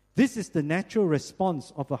 This is the natural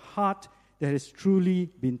response of a heart that has truly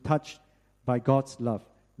been touched by God's love.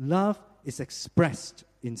 Love is expressed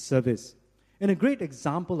in service. And a great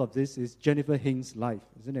example of this is Jennifer Hing's life,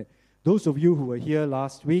 isn't it? Those of you who were here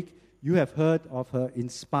last week, you have heard of her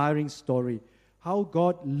inspiring story, how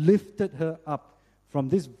God lifted her up from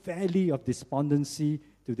this valley of despondency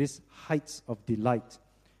to this heights of delight.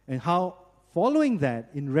 And how, following that,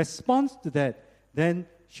 in response to that, then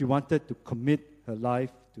she wanted to commit her life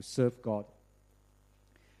to serve God.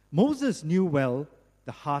 Moses knew well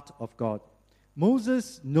the heart of God.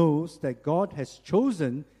 Moses knows that God has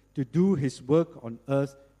chosen to do His work on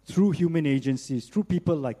earth through human agencies, through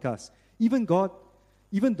people like us. Even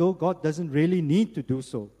though God doesn't really need to do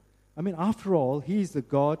so. I mean, after all, He is the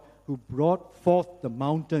God who brought forth the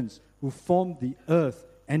mountains, who formed the earth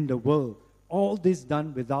and the world. All this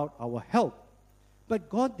done without our help. But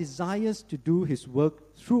God desires to do His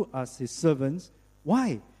work through us, His servants.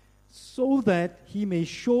 Why? So that He may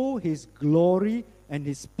show His glory and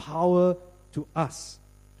His power to us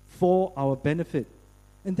for our benefit.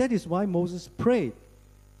 And that is why Moses prayed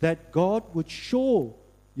that God would show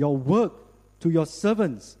your work to your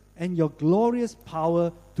servants and your glorious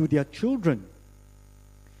power to their children.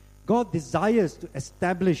 God desires to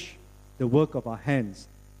establish the work of our hands.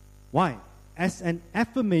 Why? As an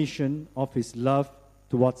affirmation of His love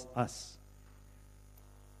towards us.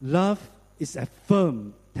 Love is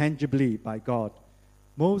affirmed tangibly by God.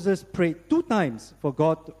 Moses prayed 2 times for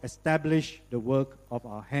God to establish the work of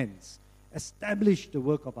our hands. Establish the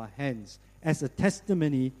work of our hands as a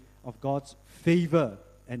testimony of God's favor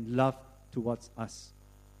and love towards us.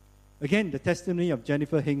 Again, the testimony of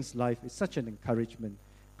Jennifer Hing's life is such an encouragement.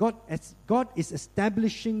 God is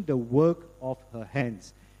establishing the work of her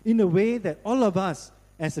hands in a way that all of us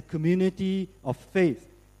as a community of faith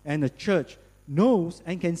and a church knows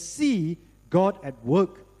and can see God at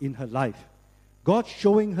work in her life. God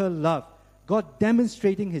showing her love, God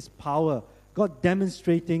demonstrating His power, God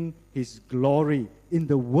demonstrating His glory in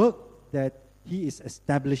the work that He is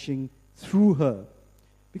establishing through her.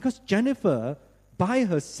 Because Jennifer, by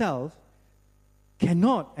herself,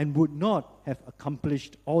 cannot and would not have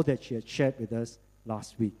accomplished all that she had shared with us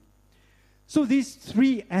last week. So these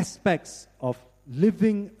 3 aspects of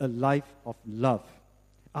living a life of love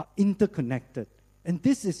are interconnected. And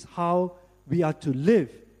this is how we are to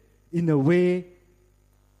live in a way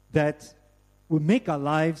that will make our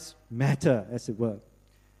lives matter, as it were.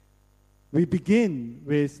 We begin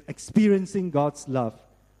with experiencing God's love.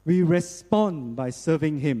 We respond by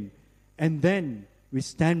serving Him. And then we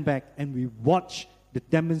stand back and we watch the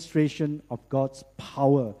demonstration of God's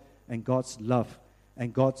power and God's love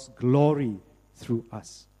and God's glory through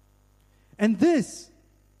us. And this,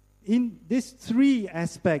 in these three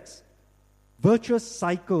aspects, virtuous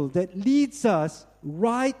cycle that leads us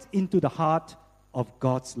right into the heart of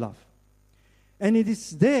God's love. And it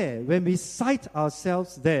is there, when we sight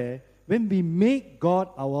ourselves there, when we make God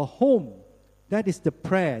our home. That is the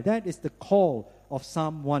prayer, that is the call of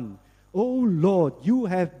Psalm 1. Oh Lord, you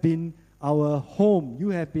have been our home, you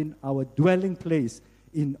have been our dwelling place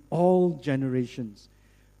in all generations.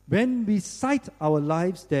 When we sight our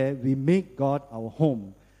lives there, we make God our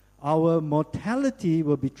home. Our mortality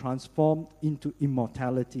will be transformed into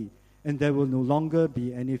immortality, and there will no longer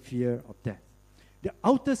be any fear of death. The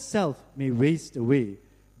outer self may waste away,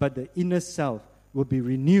 but the inner self will be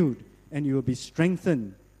renewed, and you will be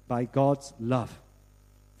strengthened by God's love,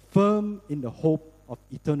 firm in the hope of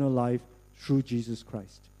eternal life through Jesus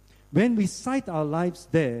Christ. When we sight our lives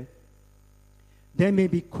there may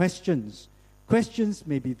be questions. Questions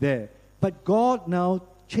may be there. But God now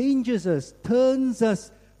changes us, turns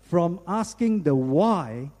us from asking the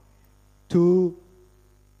why to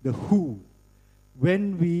the who.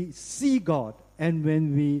 When we see God and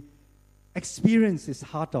when we experience His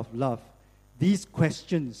heart of love, these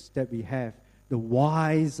questions that we have, the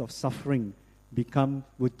whys of suffering,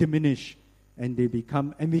 will diminish, and they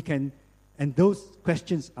become, and those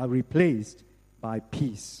questions are replaced by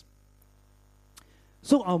peace.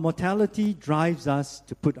 So our mortality drives us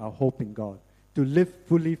to put our hope in God, to live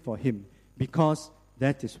fully for Him, because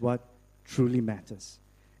that is what truly matters.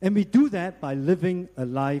 And we do that by living a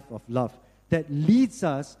life of love that leads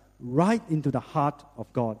us right into the heart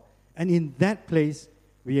of God. And in that place,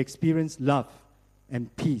 we experience love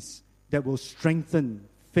and peace that will strengthen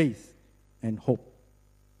faith and hope.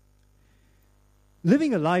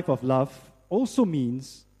 Living a life of love also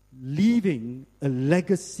means leaving a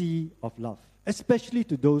legacy of love, especially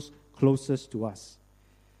to those closest to us.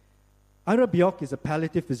 Ira Bjork is a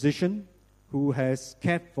palliative physician who has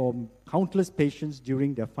cared for countless patients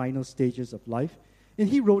during their final stages of life. And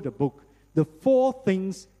he wrote a book, The 4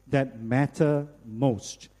 Things That Matter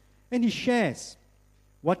Most. And he shares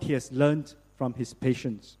what he has learned from his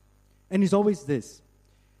patients. And it's always this,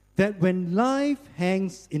 that when life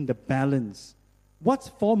hangs in the balance, what's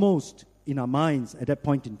foremost in our minds at that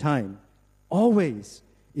point in time always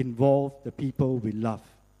involve the people we love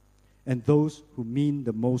and those who mean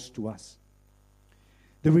the most to us.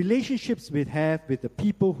 The relationships we have with the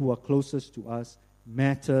people who are closest to us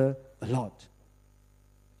matter a lot.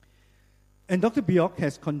 And Dr. Bjork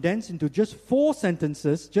has condensed into just 4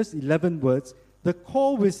 sentences, just 11 words, the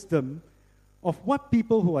core wisdom of what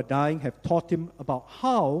people who are dying have taught him about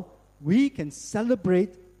how we can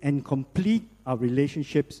celebrate and complete our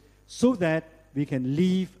relationships so that we can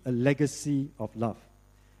leave a legacy of love.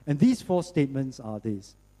 And these 4 statements are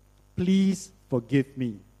these. Please forgive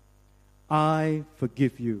me. I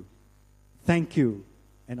forgive you. Thank you,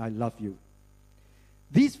 and I love you.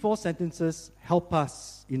 These 4 sentences help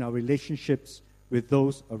us in our relationships with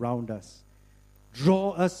those around us.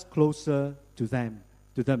 Draw us closer to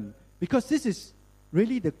them. Because this is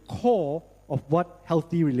really the core of what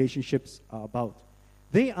healthy relationships are about.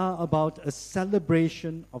 They are about a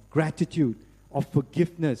celebration of gratitude, of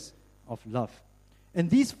forgiveness, of love. And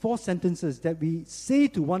these 4 sentences that we say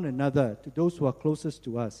to one another, to those who are closest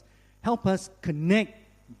to us, help us connect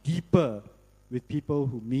deeper with people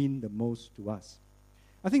who mean the most to us.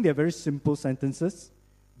 I think they're very simple sentences,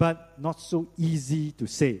 but not so easy to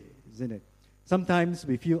say, isn't it? Sometimes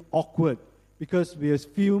we feel awkward because we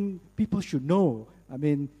assume people should know. I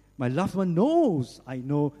mean, my loved one knows I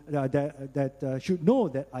know should know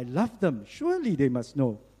that I love them. Surely they must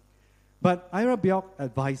know. But Ira Bjork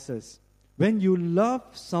advises, when you love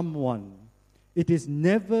someone, it is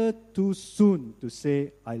never too soon to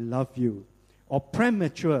say, I love you, or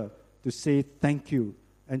premature to say thank you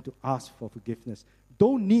and to ask for forgiveness.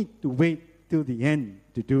 Don't need to wait till the end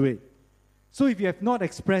to do it. So if you have not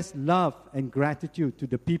expressed love and gratitude to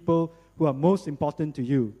the people who are most important to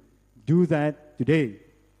you, do that today,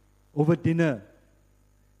 over dinner,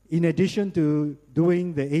 in addition to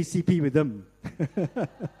doing the ACP with them.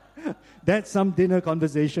 That's some dinner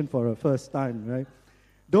conversation for a first time, right?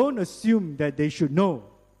 Don't assume that they should know.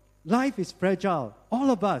 Life is fragile.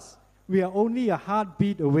 All of us, we are only a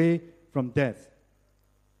heartbeat away from death.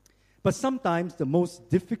 But sometimes the most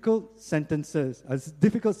difficult sentence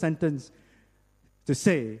to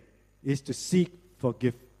say is to seek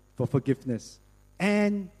for forgiveness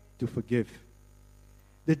and to forgive.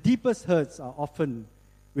 The deepest hurts are often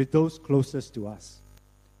with those closest to us.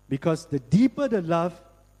 Because the deeper the love,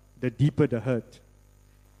 the deeper the hurt.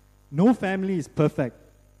 No family is perfect.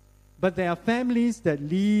 but there are families that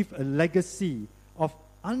leave a legacy of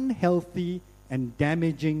unhealthy and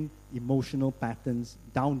damaging emotional patterns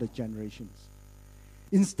down the generations.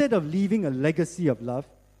 Instead of leaving a legacy of love,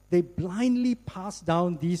 they blindly pass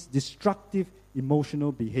down these destructive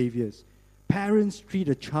emotional behaviors. Parents treat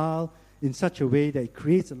a child in such a way that it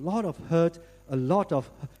creates a lot of hurt, a lot of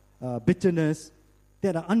bitterness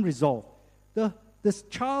that are unresolved. This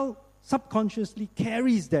child subconsciously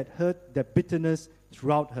carries that hurt, that bitterness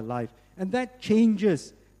throughout her life. And that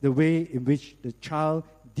changes the way in which the child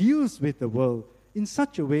deals with the world in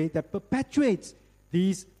such a way that perpetuates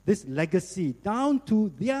this legacy down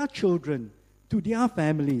to their children, to their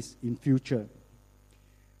families in future.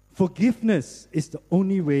 Forgiveness is the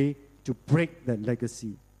only way to break that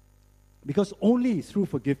legacy. Because only through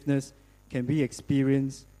forgiveness can we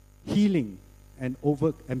experience healing and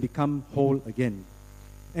become whole again.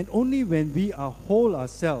 And only when we are whole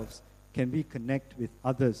ourselves can we connect with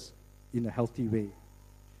others in a healthy way.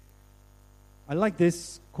 I like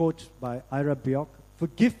this quote by Ira Bjork.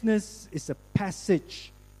 Forgiveness is a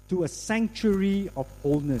passage to a sanctuary of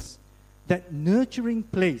wholeness, that nurturing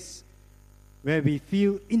place where we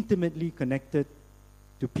feel intimately connected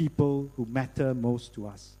to people who matter most to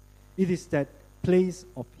us. It is that place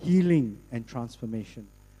of healing and transformation.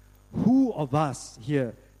 Who of us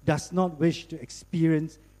here does not wish to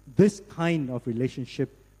experience this kind of relationship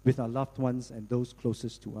with our loved ones and those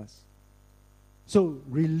closest to us? So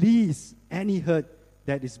release any hurt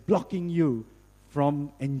that is blocking you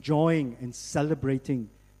from enjoying and celebrating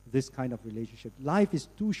this kind of relationship. Life is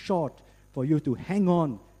too short for you to hang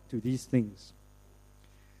on to these things.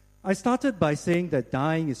 I started by saying that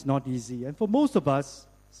dying is not easy, and for most of us,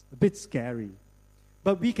 it's a bit scary.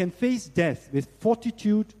 But we can face death with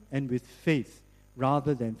fortitude and with faith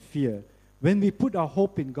rather than fear. When we put our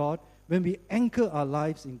hope in God, when we anchor our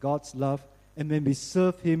lives in God's love, and when we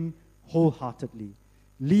serve Him wholeheartedly,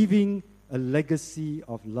 leaving a legacy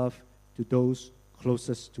of love to those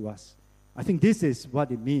closest to us. I think this is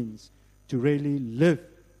what it means to really live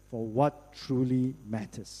for what truly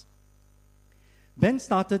matters. Ben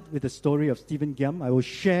started with the story of Stephen Giam. I will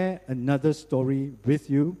share another story with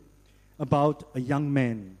you about a young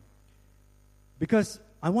man, because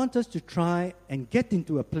I want us to try and get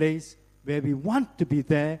into a place where we want to be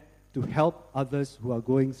there to help others who are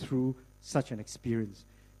going through such an experience.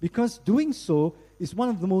 Because doing so is one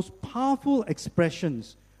of the most powerful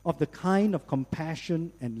expressions of the kind of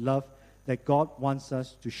compassion and love that God wants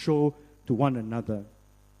us to show to one another.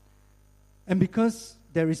 And because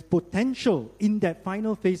there is potential in that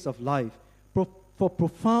final phase of life for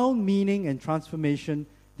profound meaning and transformation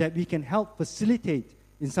that we can help facilitate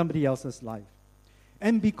in somebody else's life.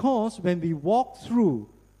 And because when we walk through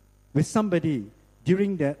with somebody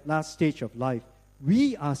during that last stage of life,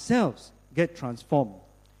 we ourselves get transformed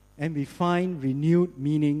and we find renewed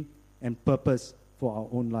meaning and purpose for our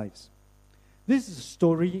own lives. This is the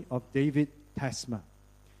story of David Tasma.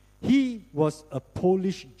 He was a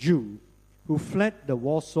Polish Jew who fled the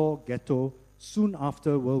Warsaw Ghetto soon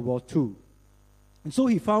after World War II. And so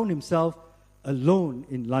he found himself alone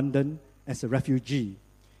in London as a refugee.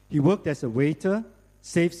 He worked as a waiter,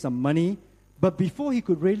 saved some money, but before he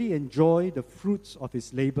could really enjoy the fruits of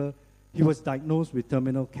his labor, he was diagnosed with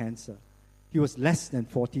terminal cancer. He was less than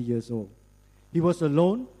 40 years old. He was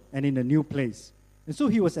alone and in a new place. And so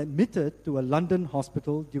he was admitted to a London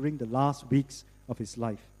hospital during the last weeks of his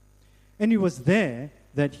life. And it was there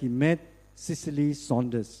that he met Cicely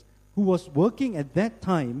Saunders, who was working at that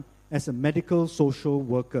time as a medical social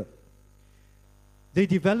worker. They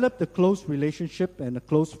developed a close relationship and a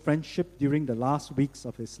close friendship during the last weeks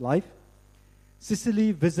of his life.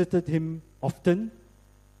 Cicely visited him often,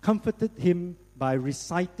 comforted him by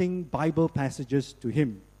reciting Bible passages to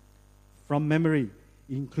him from memory,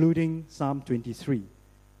 including Psalm 23.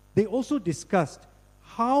 They also discussed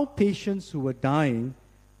how patients who were dying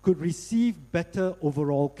could receive better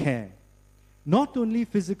overall care. Not only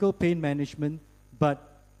physical pain management,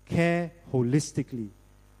 but care holistically.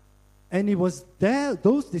 And it was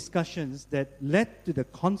those discussions that led to the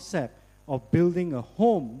concept of building a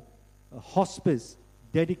home, a hospice,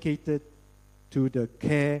 dedicated to the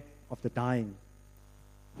care of the dying.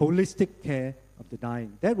 Holistic care of the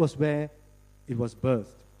dying. That was where it was birthed.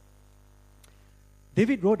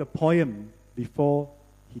 David wrote a poem before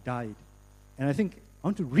he died. And I think I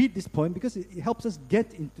want to read this poem because it helps us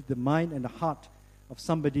get into the mind and the heart of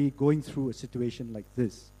somebody going through a situation like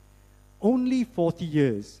this. Only 40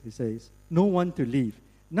 years, he says, no one to leave,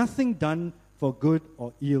 nothing done for good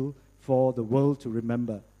or ill for the world to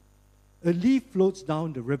remember. A leaf floats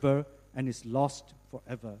down the river and is lost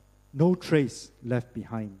forever, no trace left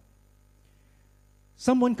behind.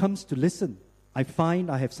 Someone comes to listen. I find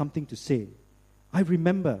I have something to say. I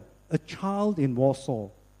remember a child in Warsaw,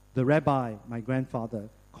 the rabbi, my grandfather,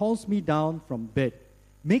 calls me down from bed,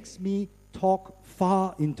 makes me talk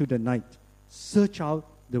far into the night, search out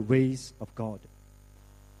the ways of God.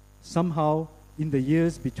 Somehow, in the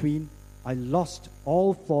years between, I lost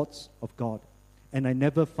all thoughts of God, and I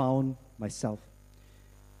never found myself.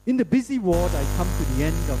 In the busy ward, I come to the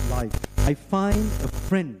end of life. I find a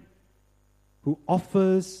friend who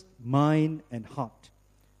offers mind and heart.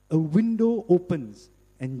 A window opens,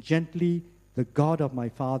 and gently the God of my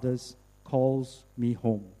fathers calls me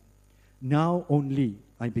home. Now only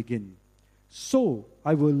I begin. So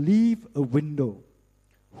I will leave a window.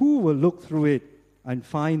 Who will look through it and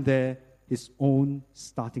find there his own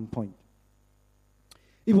starting point?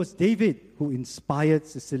 It was David who inspired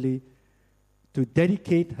Cicely to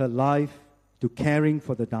dedicate her life to caring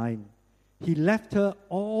for the dying. He left her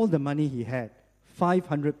all the money he had,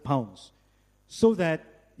 500 pounds, so that,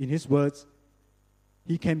 in his words,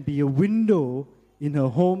 he can be a window in her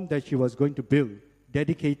home that she was going to build,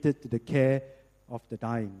 dedicated to the care of the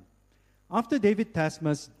dying. After David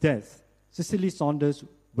Tasmer's death, Cicely Saunders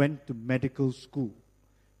went to medical school,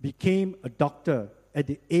 became a doctor at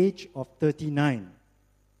the age of 39.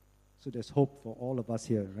 So there's hope for all of us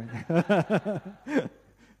here, right?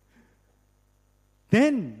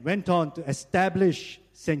 Then went on to establish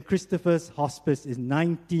St. Christopher's Hospice in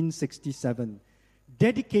 1967,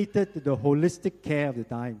 dedicated to the holistic care of the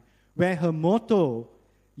dying, where her motto,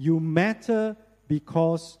 "You matter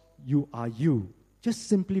because you are you." Just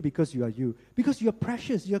simply because you are you. Because you are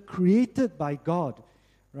precious, you are created by God,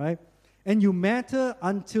 right? And you matter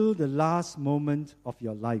until the last moment of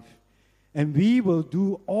your life. And we will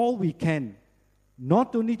do all we can,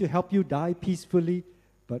 not only to help you die peacefully,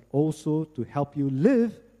 but also to help you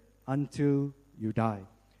live until you die.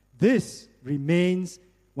 This remains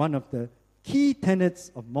one of the key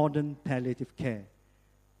tenets of modern palliative care.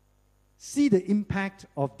 See the impact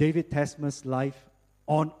of David Tasmer's life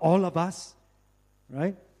on all of us,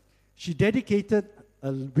 right? She dedicated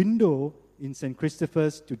a window in St.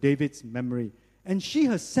 Christopher's to David's memory. And she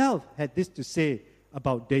herself had this to say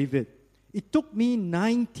about David. It took me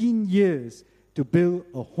 19 years to build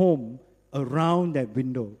a home around that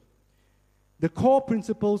window. The core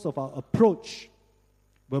principles of our approach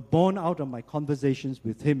were born out of my conversations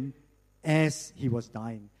with him as he was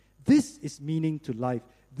dying. This is meaning to life.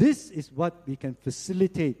 This is what we can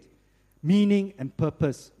facilitate meaning and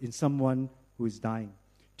purpose in someone who is dying.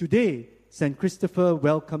 Today, St. Christopher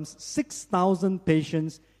welcomes 6,000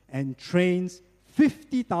 patients and trains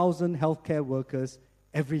 50,000 healthcare workers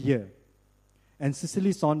every year. And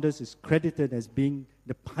Cicely Saunders is credited as being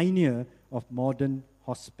the pioneer of modern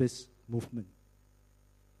hospice movement.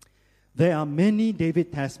 There are many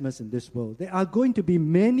David Tasmers in this world. There are going to be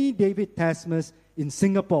many David Tasmers in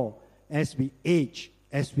Singapore as we age,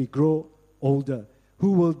 as we grow older,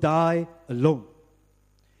 who will die alone.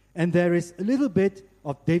 And there is a little bit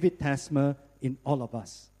of David Tasmer in all of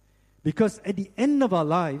us. Because at the end of our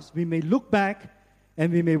lives, we may look back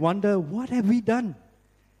and we may wonder, what have we done?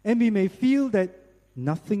 And we may feel that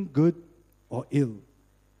nothing good or ill.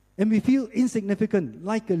 And we feel insignificant,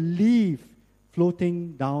 like a leaf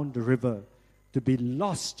floating down the river, to be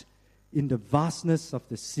lost in the vastness of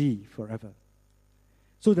the sea forever.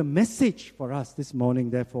 So the message for us this morning,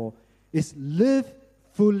 therefore, is live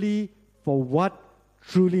fully for what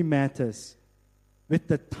truly matters with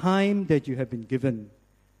the time that you have been given.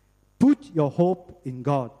 Put your hope in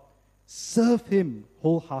God. Serve Him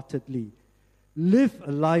wholeheartedly. Live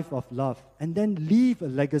a life of love, and then leave a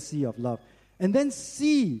legacy of love. And then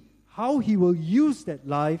see how He will use that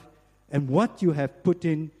life and what you have put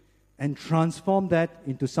in and transform that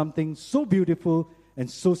into something so beautiful and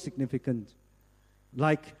so significant,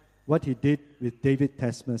 like what He did with David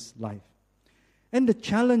Tasmer's life. And the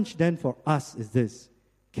challenge then for us is this: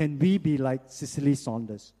 can we be like Cicely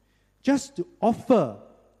Saunders? Just to offer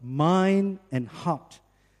mind and heart,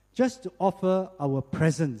 just to offer our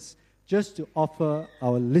presence, just to offer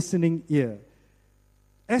our listening ear.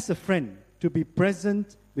 As a friend, to be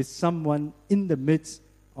present with someone in the midst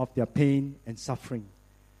of their pain and suffering.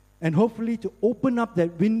 And hopefully to open up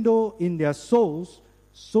that window in their souls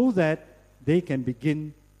so that they can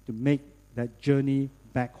begin to make that journey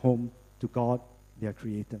back home to God, their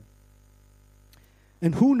Creator.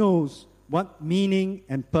 And who knows what meaning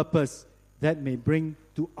and purpose that may bring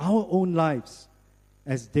to our own lives,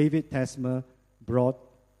 as David Tasmer brought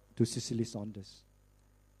to Cicely Saunders.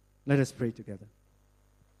 Let us pray together.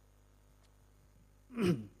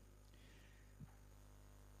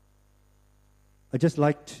 I'd just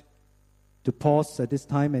like to pause at this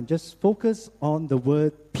time and just focus on the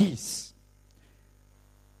word peace.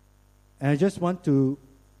 And I just want to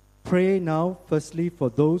pray now, firstly, for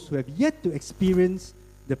those who have yet to experience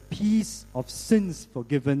the peace of sins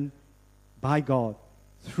forgiven by God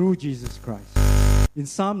through Jesus Christ. In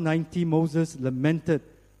Psalm 90, Moses lamented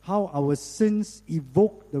how our sins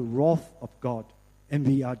evoke the wrath of God and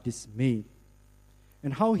we are dismayed.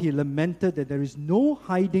 And how he lamented that there is no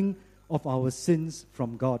hiding of our sins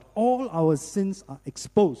from God. All our sins are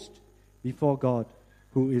exposed before God,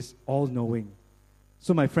 who is all-knowing.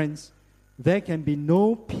 So, my friends, there can be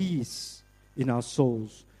no peace in our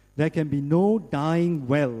souls. There can be no dying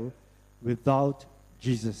well without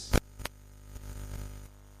Jesus.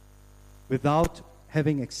 Without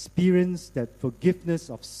having experienced that forgiveness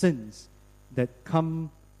of sins that come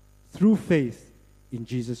through faith in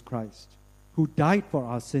Jesus Christ, who died for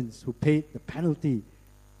our sins, who paid the penalty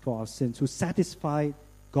for our sins, who satisfied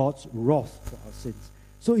God's wrath for our sins.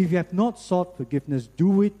 So if you have not sought forgiveness,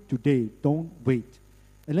 do it today. Don't wait.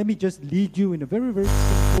 And let me just lead you in a very, very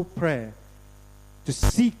simple prayer to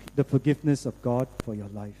seek the forgiveness of God for your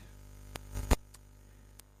life.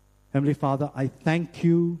 Heavenly Father, I thank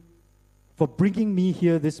you for bringing me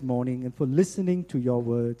here this morning and for listening to your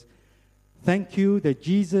words. Thank you that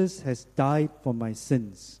Jesus has died for my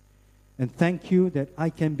sins. And thank you that I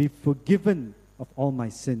can be forgiven of all my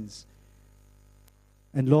sins.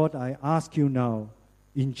 And Lord, I ask you now,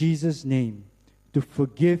 in Jesus' name, to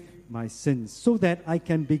forgive my sins so that I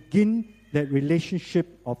can begin that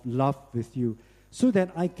relationship of love with you, so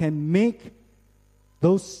that I can make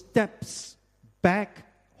those steps back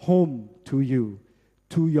home to you,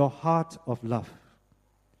 to your heart of love,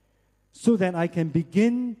 so that I can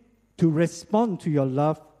begin to respond to your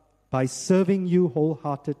love by serving you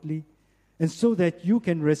wholeheartedly, and so that you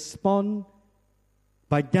can respond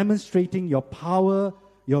by demonstrating your power,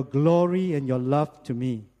 your glory, and your love to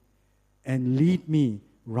me, and lead me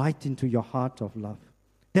right into your heart of love.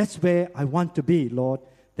 That's where I want to be, Lord.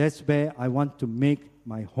 That's where I want to make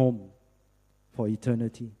my home for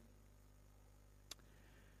eternity.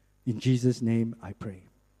 In Jesus' name I pray.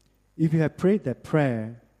 If you have prayed that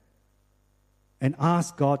prayer and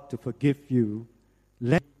asked God to forgive you,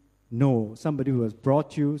 let me know somebody who has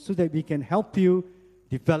brought you so that we can help you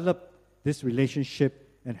develop this relationship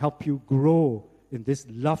and help you grow in this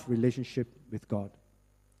love relationship with God.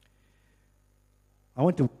 I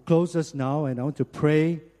want to close us now, and I want to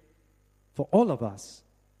pray for all of us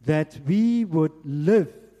that we would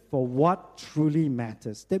live for what truly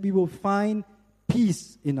matters, that we will find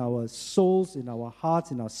peace in our souls, in our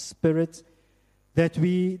hearts, in our spirits, that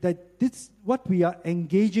this what we are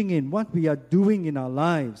engaging in, what we are doing in our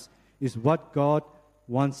lives is what God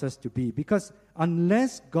wants us to be. Because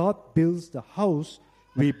unless God builds the house,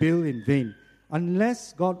 we build in vain.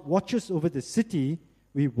 Unless God watches over the city,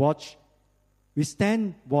 we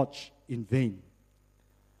stand watch in vain.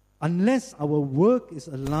 Unless our work is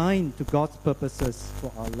aligned to God's purposes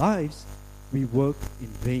for our lives, we work in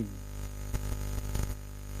vain.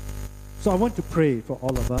 So I want to pray for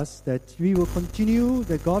all of us that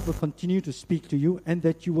that God will continue to speak to you, and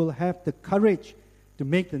that you will have the courage to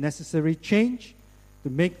make the necessary change, to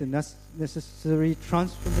make the necessary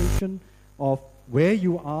transformation of where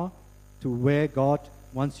you are to where God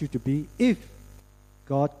wants you to be, if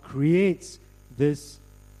God creates this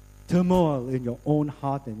turmoil in your own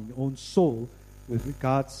heart and in your own soul with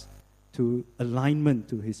regards to alignment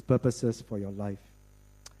to His purposes for your life.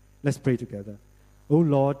 Let's pray together. Oh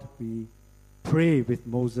Lord, we pray with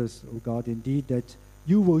Moses, oh God, indeed, that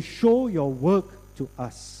you will show your work to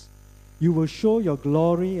us. You will show your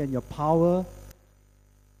glory and your power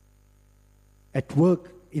at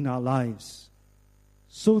work in our lives,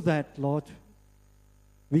 so that, Lord,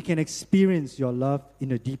 we can experience your love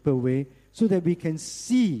in a deeper way, so that we can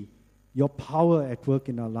see your power at work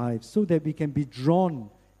in our lives, so that we can be drawn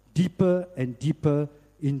deeper and deeper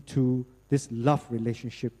into this love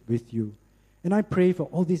relationship with you. And I pray for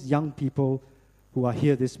all these young people who are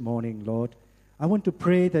here this morning, Lord. I want to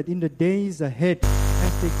pray that in the days ahead,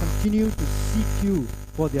 as they continue to seek you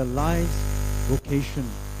for their lives' vocation,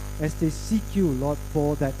 as they seek you, Lord,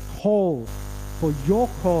 for that call, for your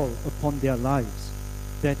call upon their lives,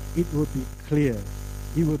 that it will be clear,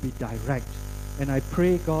 it will be direct. And I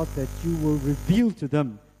pray, God, that you will reveal to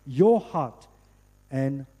them your heart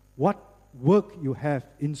and what work you have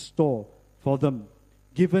in store for them,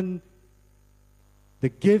 given the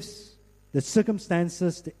gifts, the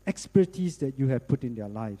circumstances, the expertise that you have put in their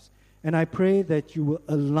lives. And I pray that you will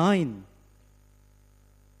align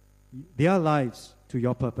their lives to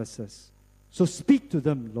your purposes. So speak to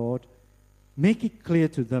them, Lord. Make it clear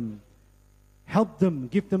to them. help them,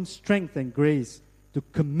 give them strength and grace to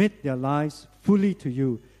commit their lives fully to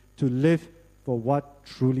you, to live for what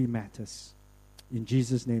truly matters. In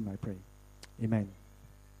Jesus' name I pray. Amen.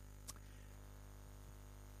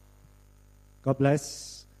 God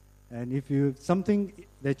bless. And if you have something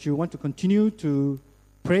that you want to continue to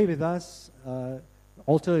pray with us, the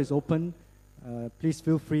altar is open. Please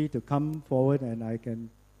feel free to come forward, and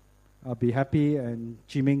I'll be happy, and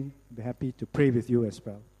Chiming be happy to pray with you as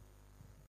well.